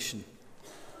observation.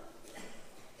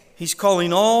 He's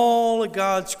calling all of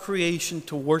God's creation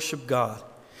to worship God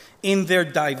in their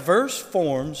diverse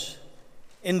forms,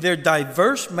 in their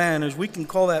diverse manners. We can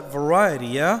call that variety,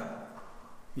 yeah?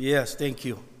 Yes, thank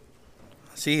you.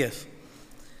 See, yes.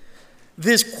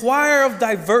 This choir of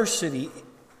diversity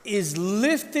is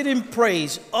lifted in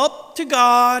praise up to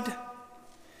God,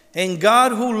 and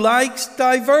God, who likes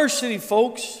diversity,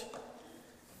 folks,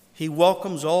 he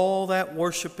welcomes all that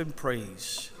worship and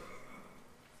praise.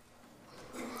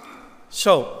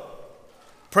 So,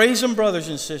 praise him, brothers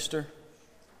and sisters.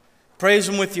 Praise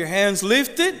him with your hands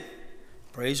lifted.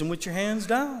 Praise him with your hands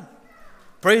down.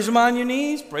 Praise him on your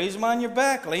knees. Praise him on your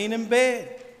back, laying in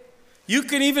bed. You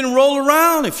can even roll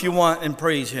around if you want and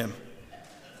praise him.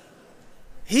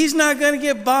 He's not going to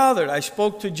get bothered. I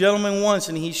spoke to a gentleman once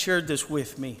and he shared this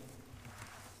with me.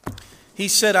 He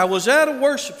said, I was at a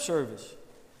worship service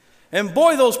and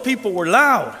boy, those people were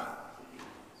loud.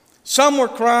 Some were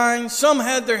crying, some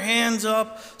had their hands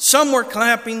up, some were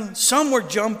clapping, some were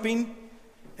jumping.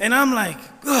 And I'm like,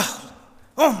 oh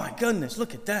my goodness,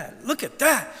 look at that. Look at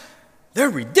that. They're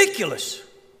ridiculous.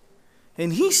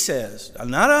 And he says,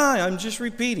 not I, I'm just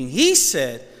repeating. He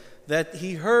said that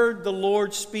he heard the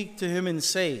Lord speak to him and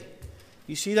say,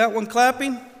 you see that one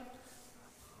clapping?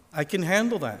 I can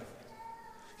handle that.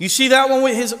 You see that one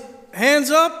with his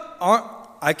hands up?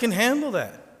 I can handle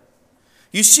that.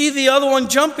 You see the other one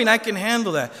jumping? I can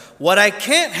handle that. What I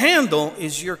can't handle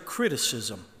is your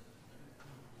criticism.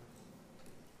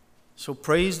 So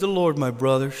praise the Lord, my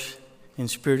brothers, in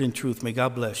spirit and truth. May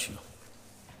God bless you.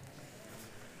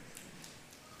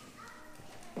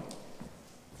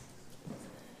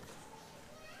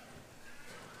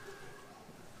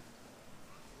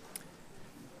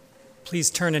 Please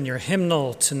turn in your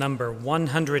hymnal to number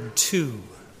 102.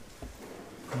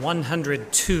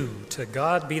 102, To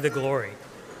God Be the Glory.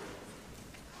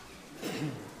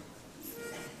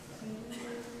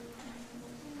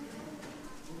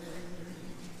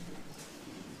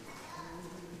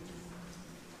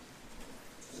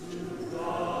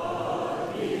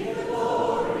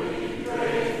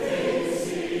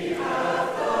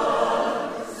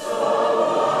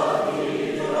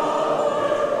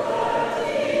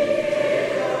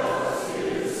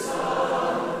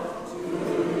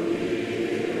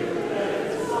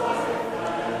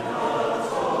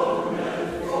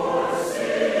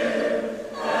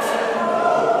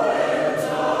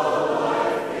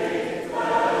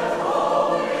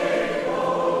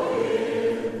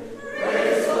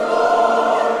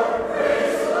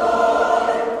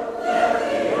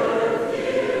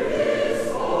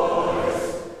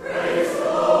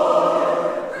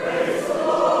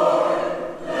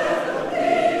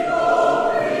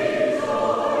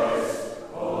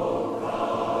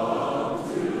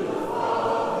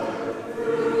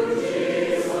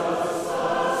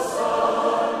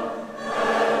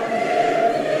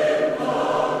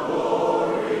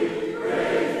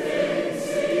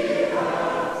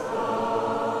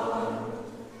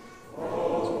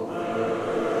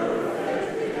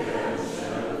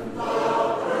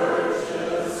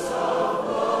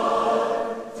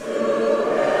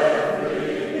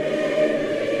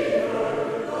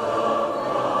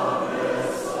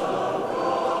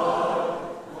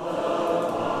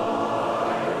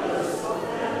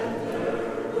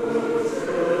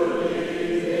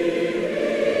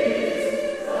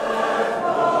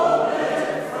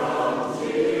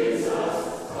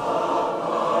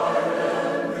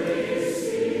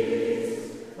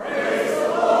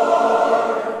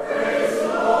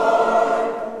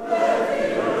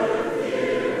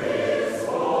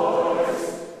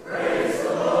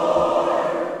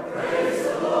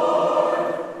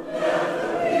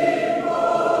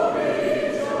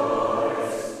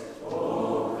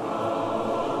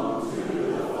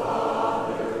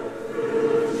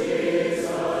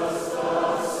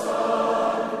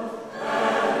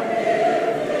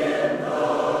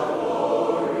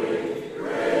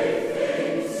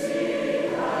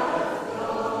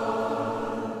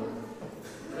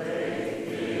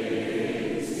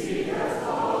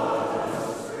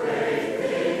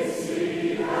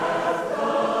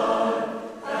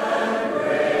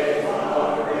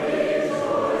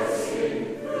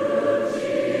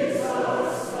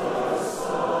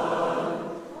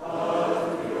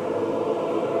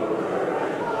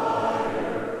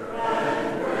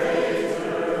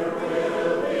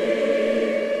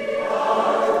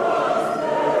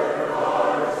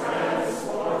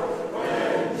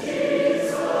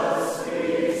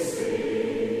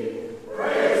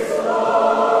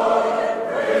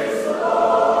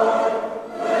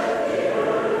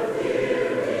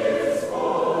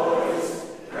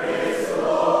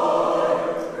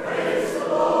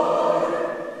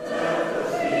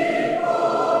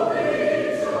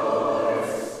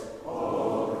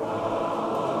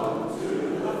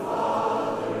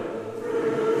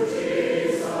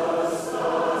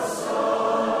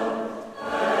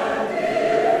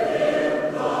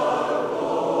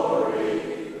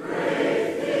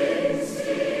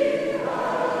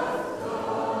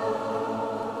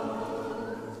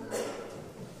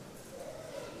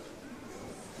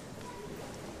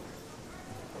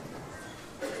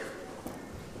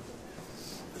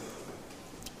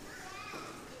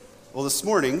 Well, this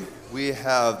morning we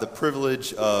have the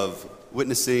privilege of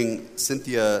witnessing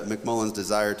Cynthia McMullen's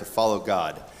desire to follow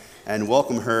God and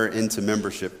welcome her into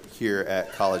membership here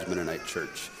at College Mennonite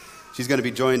Church. She's going to be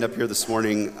joined up here this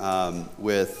morning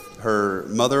with her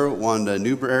mother, Wanda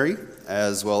Newberry,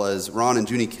 as well as Ron and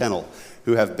Junie Kennel,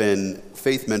 who have been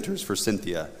faith mentors for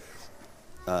Cynthia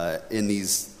in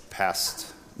these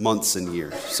past months and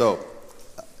years. So,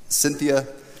 Cynthia,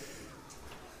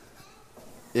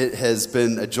 it has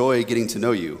been a joy getting to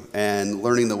know you and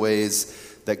learning the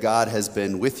ways that God has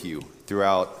been with you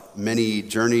throughout many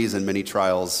journeys and many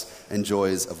trials and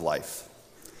joys of life.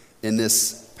 In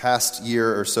this past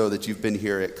year or so that you've been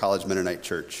here at College Mennonite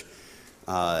Church,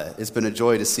 it's been a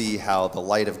joy to see how the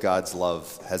light of God's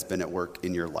love has been at work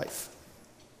in your life.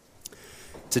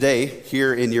 Today,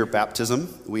 here in your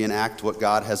baptism, we enact what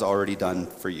God has already done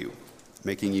for you,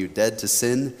 making you dead to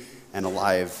sin and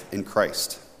alive in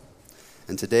Christ.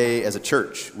 And today, as a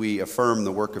church, we affirm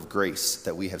the work of grace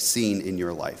that we have seen in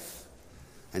your life.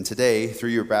 And today, through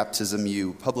your baptism,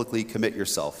 you publicly commit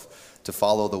yourself to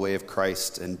follow the way of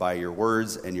Christ, and by your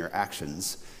words and your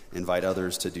actions, invite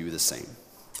others to do the same.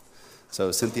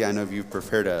 So, Cynthia, I know you've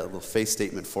prepared a little faith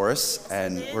statement for us,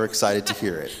 and we're excited to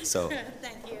hear it. So,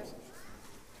 thank you.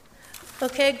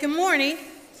 Okay, good morning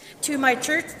to my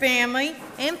church family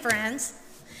and friends.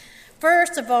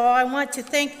 First of all, I want to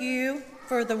thank you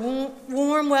for the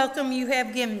warm welcome you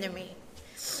have given to me.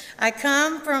 I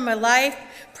come from a life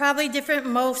probably different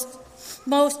from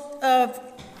most of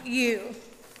you.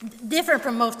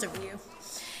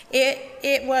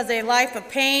 It was a life of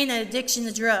pain and addiction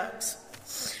to drugs.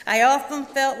 I often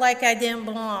felt like I didn't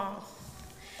belong.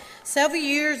 Several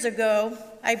years ago,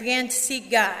 I began to seek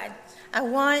God. I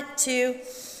want to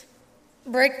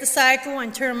break the cycle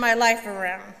and turn my life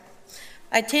around.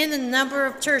 I attended a number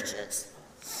of churches.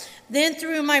 Then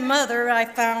through my mother, I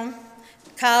found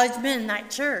College Mennonite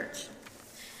Church.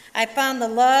 I found the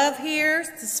love here,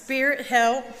 the spirit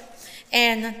help,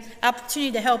 and the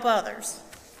opportunity to help others.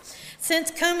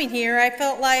 Since coming here, I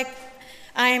felt like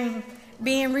I'm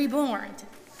being reborn.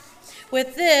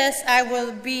 With this, I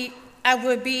would be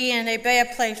in a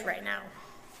bad place right now.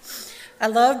 I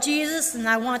love Jesus and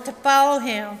I want to follow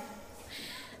him.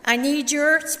 I need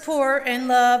your support and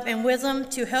love and wisdom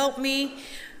to help me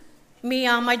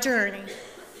on my journey.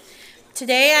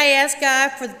 Today I ask God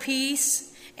for the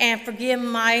peace and forgive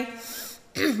my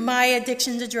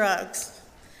addiction to drugs.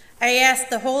 I ask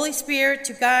the Holy Spirit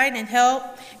to guide and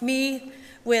help me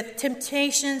with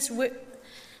temptations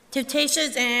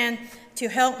and to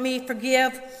help me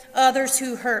forgive others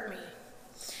who hurt me.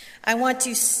 I want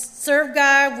to serve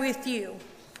God with you.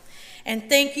 And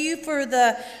thank you for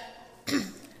the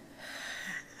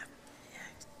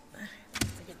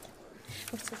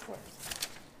what's this word?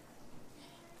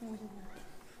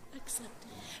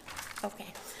 Okay.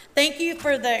 Thank you for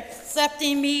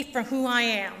accepting me for who I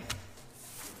am.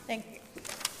 Thank you.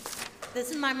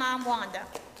 This is my mom, Wanda.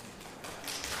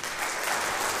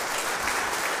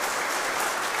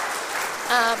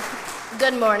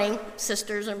 Good morning,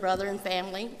 sisters and brother and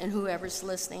family, and whoever's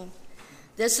listening.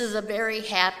 This is a very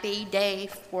happy day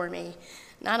for me.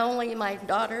 Not only my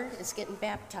daughter is getting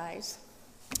baptized,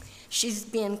 she's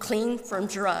being clean from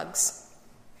drugs.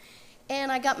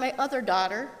 And I got my other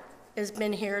daughter, has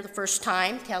been here the first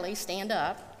time. Kelly, stand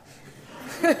up.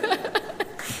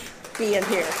 Being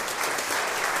here.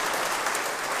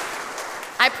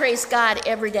 I praise God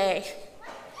every day.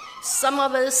 Some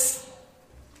of us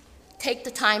take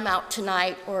the time out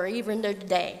tonight or even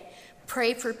today.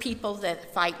 Pray for people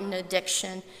that fight an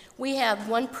addiction. We have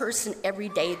one person every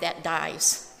day that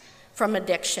dies from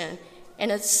addiction. And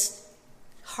it's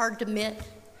hard to admit,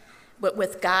 but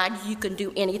with God, you can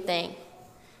do anything.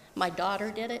 My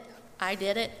daughter did it, I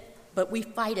did it, but we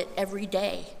fight it every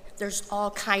day. There's all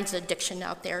kinds of addiction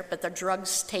out there, but the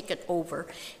drugs take it over.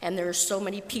 And there's so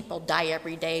many people die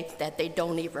every day that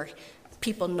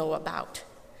people know about.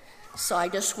 So I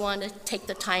just want to take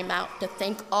the time out to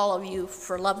thank all of you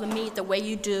for loving me the way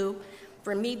you do,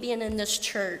 for me being in this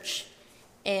church,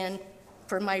 and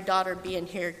for my daughter being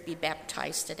here to be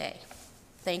baptized today.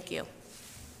 Thank you.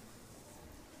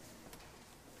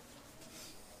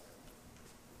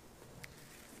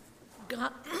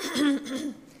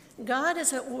 God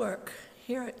is at work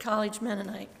here at College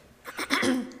Mennonite.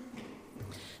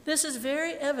 This is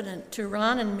very evident to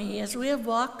Ron and me as we have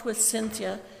walked with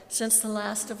Cynthia since the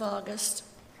last of August.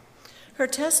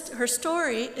 Her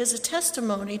story is a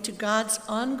testimony to God's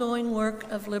ongoing work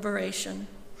of liberation.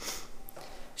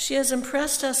 She has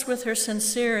impressed us with her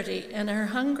sincerity and her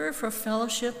hunger for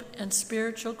fellowship and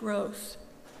spiritual growth.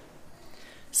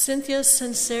 Cynthia's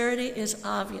sincerity is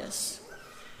obvious.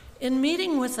 In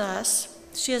meeting with us,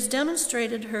 she has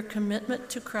demonstrated her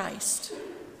commitment to Christ.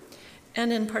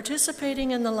 And in participating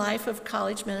in the life of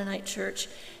College Mennonite Church,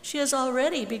 she has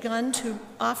already begun to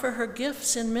offer her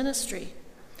gifts in ministry.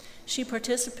 She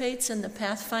participates in the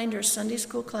Pathfinder Sunday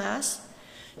School class.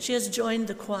 She has joined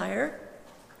the choir.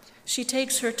 She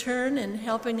takes her turn in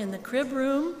helping in the crib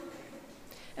room.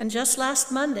 And just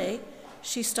last Monday,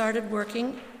 she started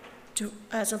working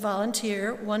as a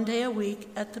volunteer 1 day a week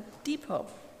at the depot.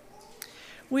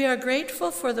 We are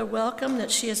grateful for the welcome that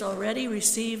she has already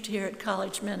received here at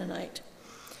College Mennonite.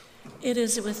 It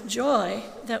is with joy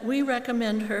that we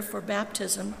recommend her for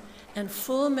baptism and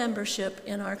full membership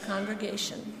in our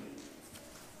congregation.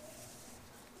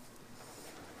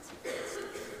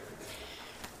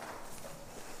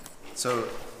 So,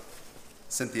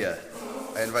 Cynthia,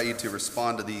 I invite you to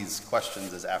respond to these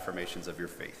questions as affirmations of your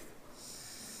faith.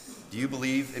 Do you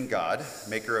believe in God,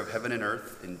 maker of heaven and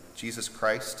earth, in Jesus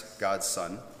Christ, God's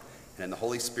Son, and in the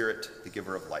Holy Spirit, the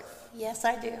giver of life? Yes,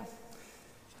 I do.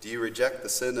 Do you reject the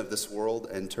sin of this world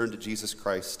and turn to Jesus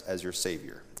Christ as your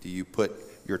Savior? Do you put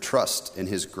your trust in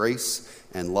his grace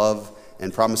and love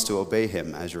and promise to obey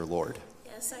him as your Lord?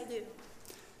 Yes, I do.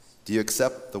 Do you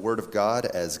accept the Word of God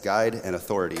as guide and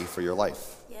authority for your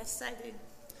life? Yes, I do.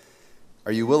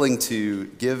 Are you willing to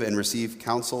give and receive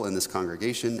counsel in this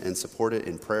congregation and support it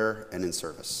in prayer and in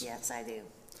service? Yes, I do.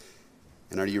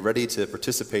 And are you ready to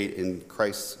participate in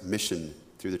Christ's mission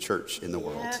through the church in the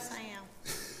world? Yes, I am.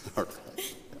 All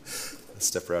right. Let's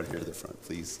step around here to the front,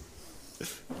 please.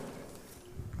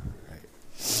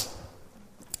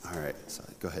 All right. So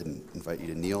go ahead and invite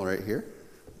you to kneel right here.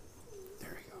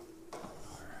 There we go.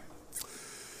 All right.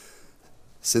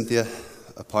 Cynthia,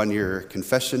 upon your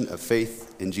confession of faith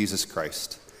in Jesus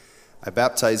Christ, I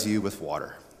baptize you with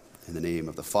water in the name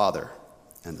of the Father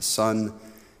and the Son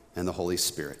and the Holy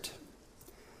Spirit.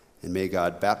 And may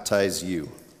God baptize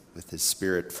you with his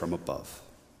Spirit from above.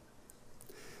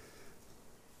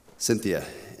 Cynthia,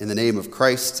 in the name of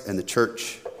Christ and the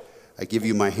church, I give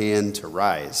you my hand to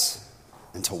rise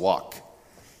and to walk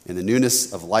in the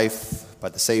newness of life by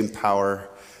the same power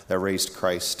that raised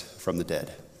Christ from the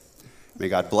dead. May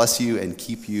God bless you and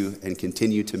keep you and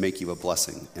continue to make you a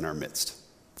blessing in our midst.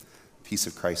 Peace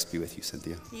of Christ be with you,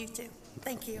 Cynthia. You too.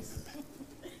 Thank you.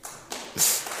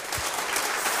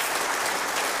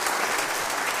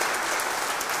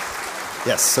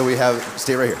 Yes, so we have,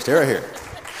 stay right here.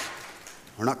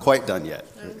 We're not quite done yet.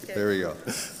 Okay. There we go.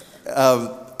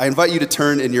 I invite you to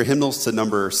turn in your hymnals to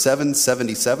number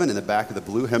 777 in the back of the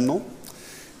blue hymnal.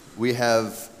 We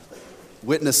have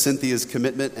witnessed Cynthia's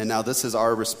commitment, and now this is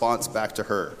our response back to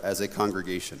her as a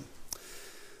congregation.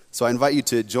 So I invite you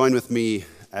to join with me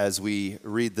as we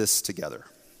read this together.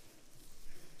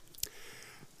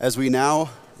 As we now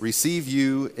receive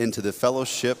you into the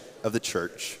fellowship of the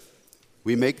church,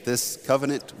 we make this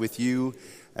covenant with you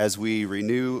as we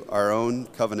renew our own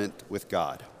covenant with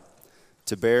God,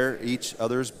 to bear each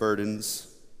other's burdens,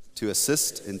 to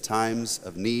assist in times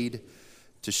of need,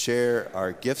 to share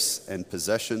our gifts and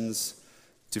possessions,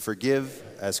 to forgive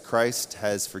as Christ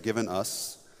has forgiven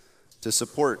us, to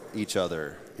support each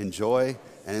other in joy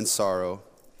and in sorrow,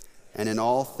 and in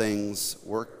all things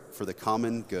work for the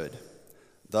common good,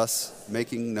 thus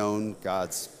making known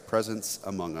God's presence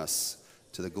among us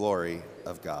to the glory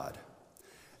of God.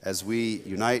 As we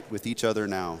unite with each other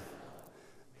now,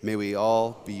 may we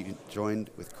all be joined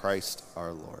with Christ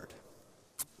our Lord.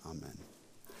 Amen.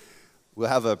 We'll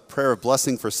have a prayer of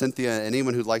blessing for Cynthia.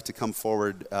 Anyone who'd like to come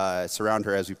forward, surround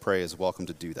her as we pray, is welcome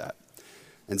to do that.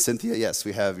 And Cynthia, yes,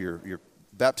 we have your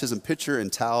baptism pitcher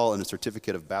and towel and a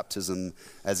certificate of baptism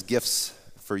as gifts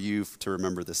for you to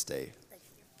remember this day. Thank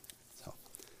you. So,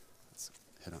 let's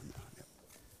head on now. Yep.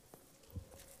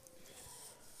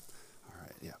 All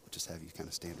right, yeah, we'll just have you kind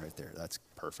of stand right there. That's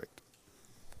perfect.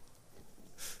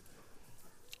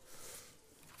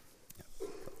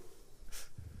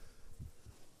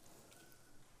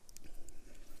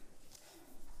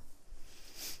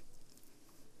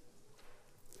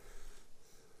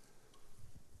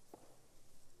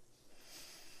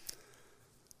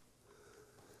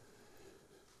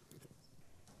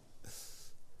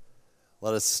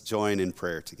 Let us join in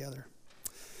prayer together.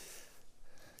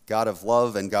 God of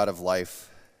love and God of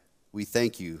life, we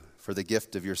thank you for the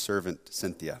gift of your servant,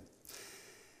 Cynthia,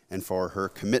 and for her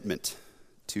commitment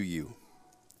to you.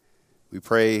 We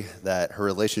pray that her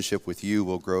relationship with you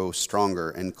will grow stronger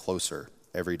and closer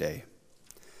every day.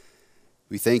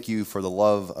 We thank you for the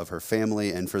love of her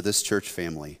family and for this church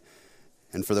family,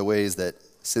 and for the ways that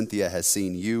Cynthia has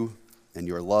seen you and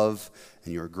your love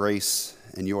and your grace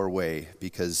and your way,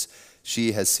 because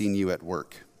she has seen you at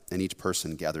work in each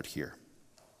person gathered here.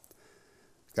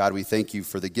 God, we thank you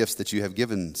for the gifts that you have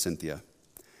given Cynthia,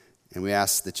 and we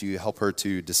ask that you help her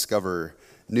to discover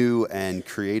new and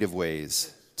creative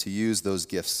ways to use those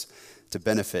gifts to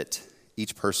benefit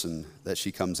each person that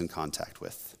she comes in contact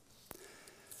with.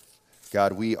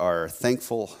 God, we are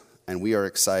thankful and we are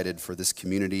excited for this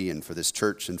community and for this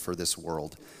church and for this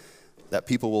world, that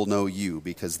people will know you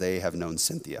because they have known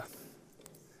Cynthia.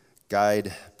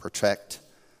 Guide, protect,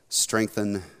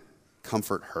 strengthen,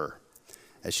 comfort her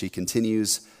as she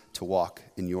continues to walk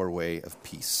in your way of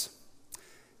peace.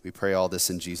 We pray all this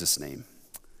in Jesus' name.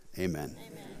 Amen.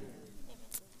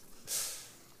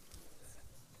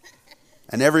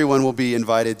 And everyone will be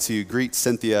invited to greet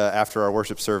Cynthia after our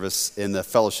worship service in the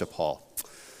fellowship hall.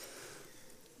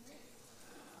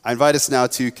 I invite us now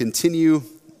to continue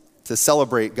to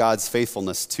celebrate God's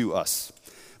faithfulness to us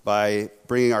by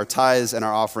bringing our tithes and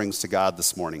our offerings to God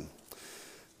this morning.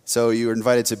 So you are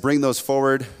invited to bring those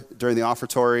forward during the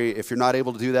offertory. If you're not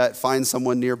able to do that, find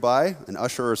someone nearby, an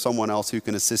usher or someone else who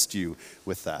can assist you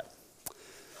with that.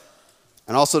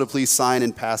 And also to please sign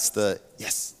and pass the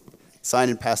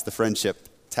friendship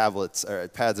tablets or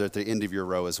pads at the end of your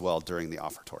row as well during the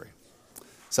offertory.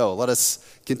 So let us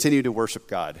continue to worship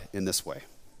God in this way.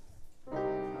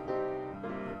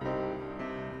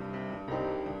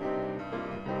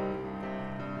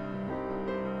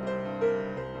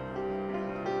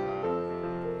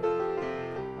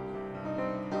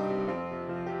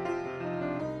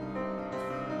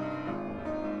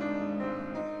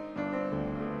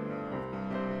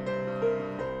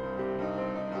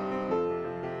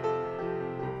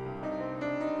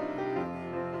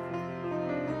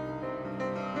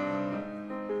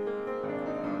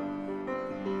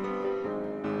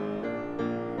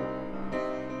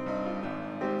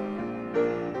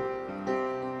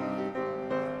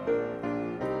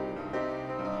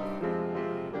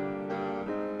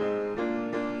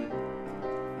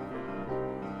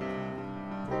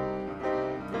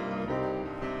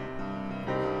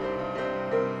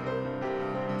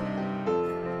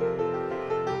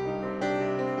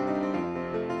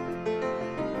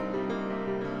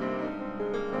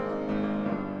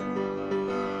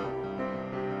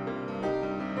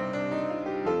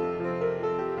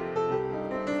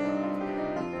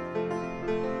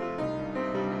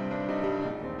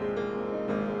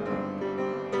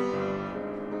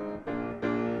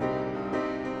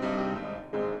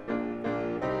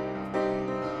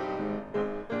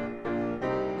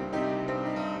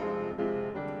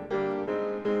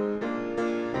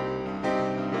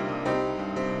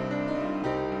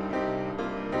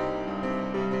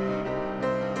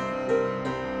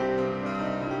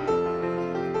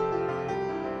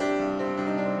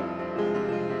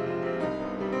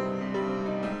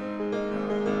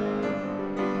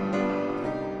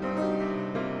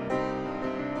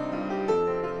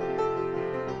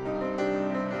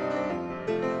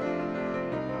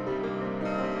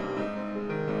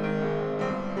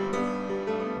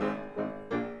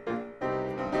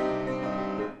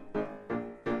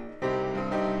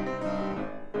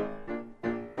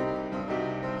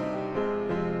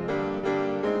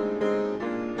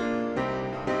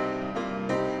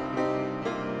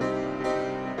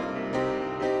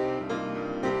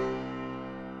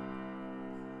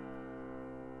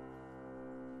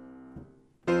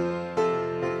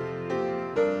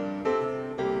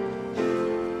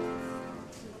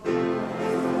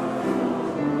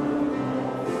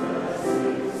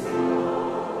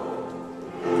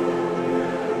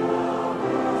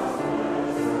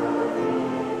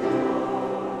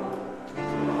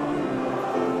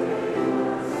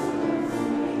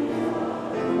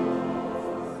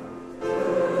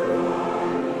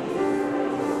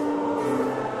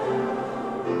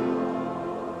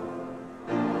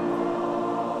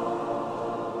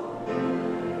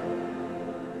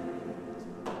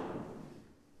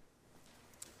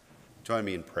 Join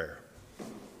me in prayer.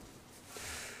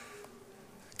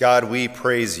 God, we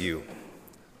praise you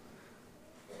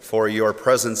for your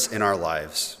presence in our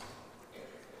lives.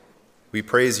 We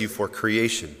praise you for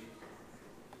creation.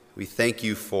 We thank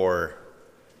you for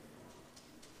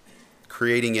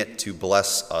creating it to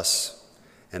bless us,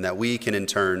 and that we can in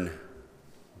turn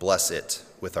bless it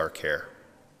with our care.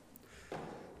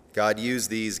 God, use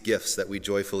these gifts that we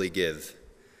joyfully give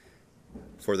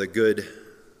for the good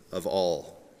of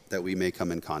all that we may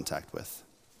come in contact with.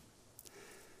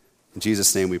 In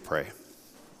Jesus' name we pray.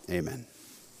 Amen.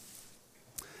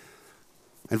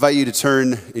 I invite you to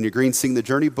turn in your green Sing the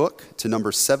Journey book to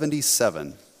number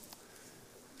 77.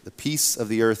 The peace of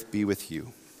the earth be with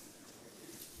you.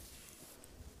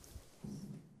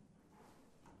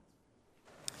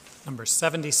 Number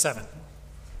 77.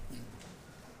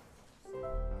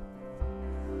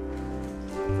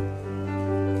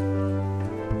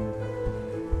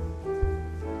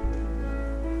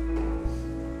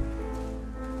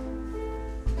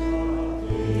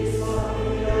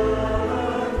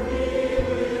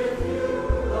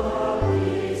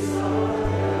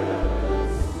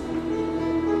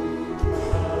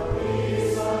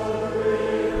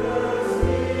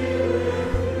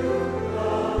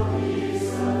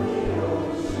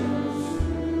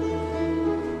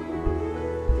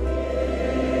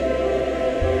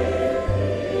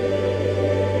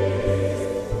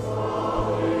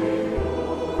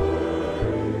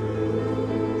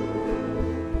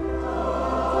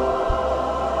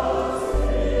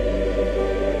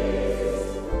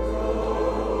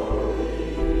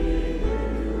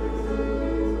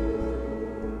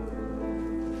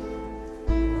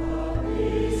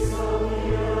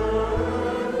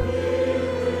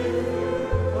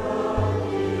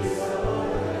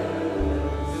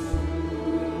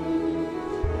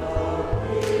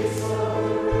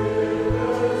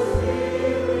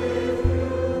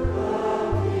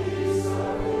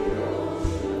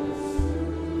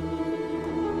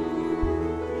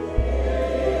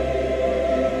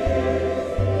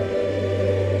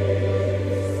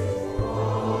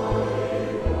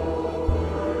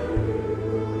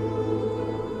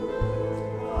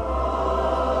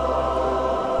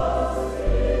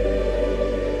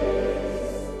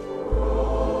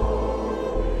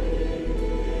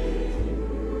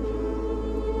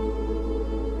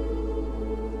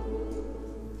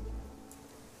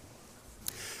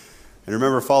 And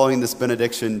remember, following this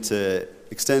benediction, to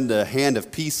extend a hand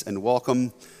of peace and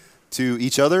welcome to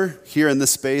each other here in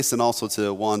this space, and also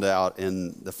to Wanda out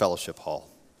in the fellowship hall.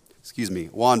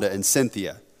 Wanda and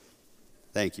Cynthia,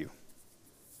 thank you.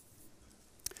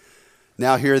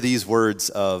 Now hear these words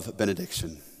of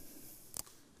benediction.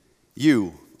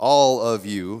 You, all of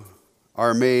you,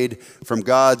 are made from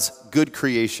God's good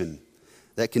creation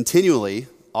that continually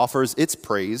offers its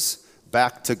praise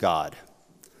back to God.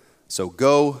 So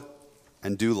go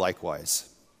and do likewise.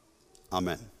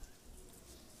 Amen.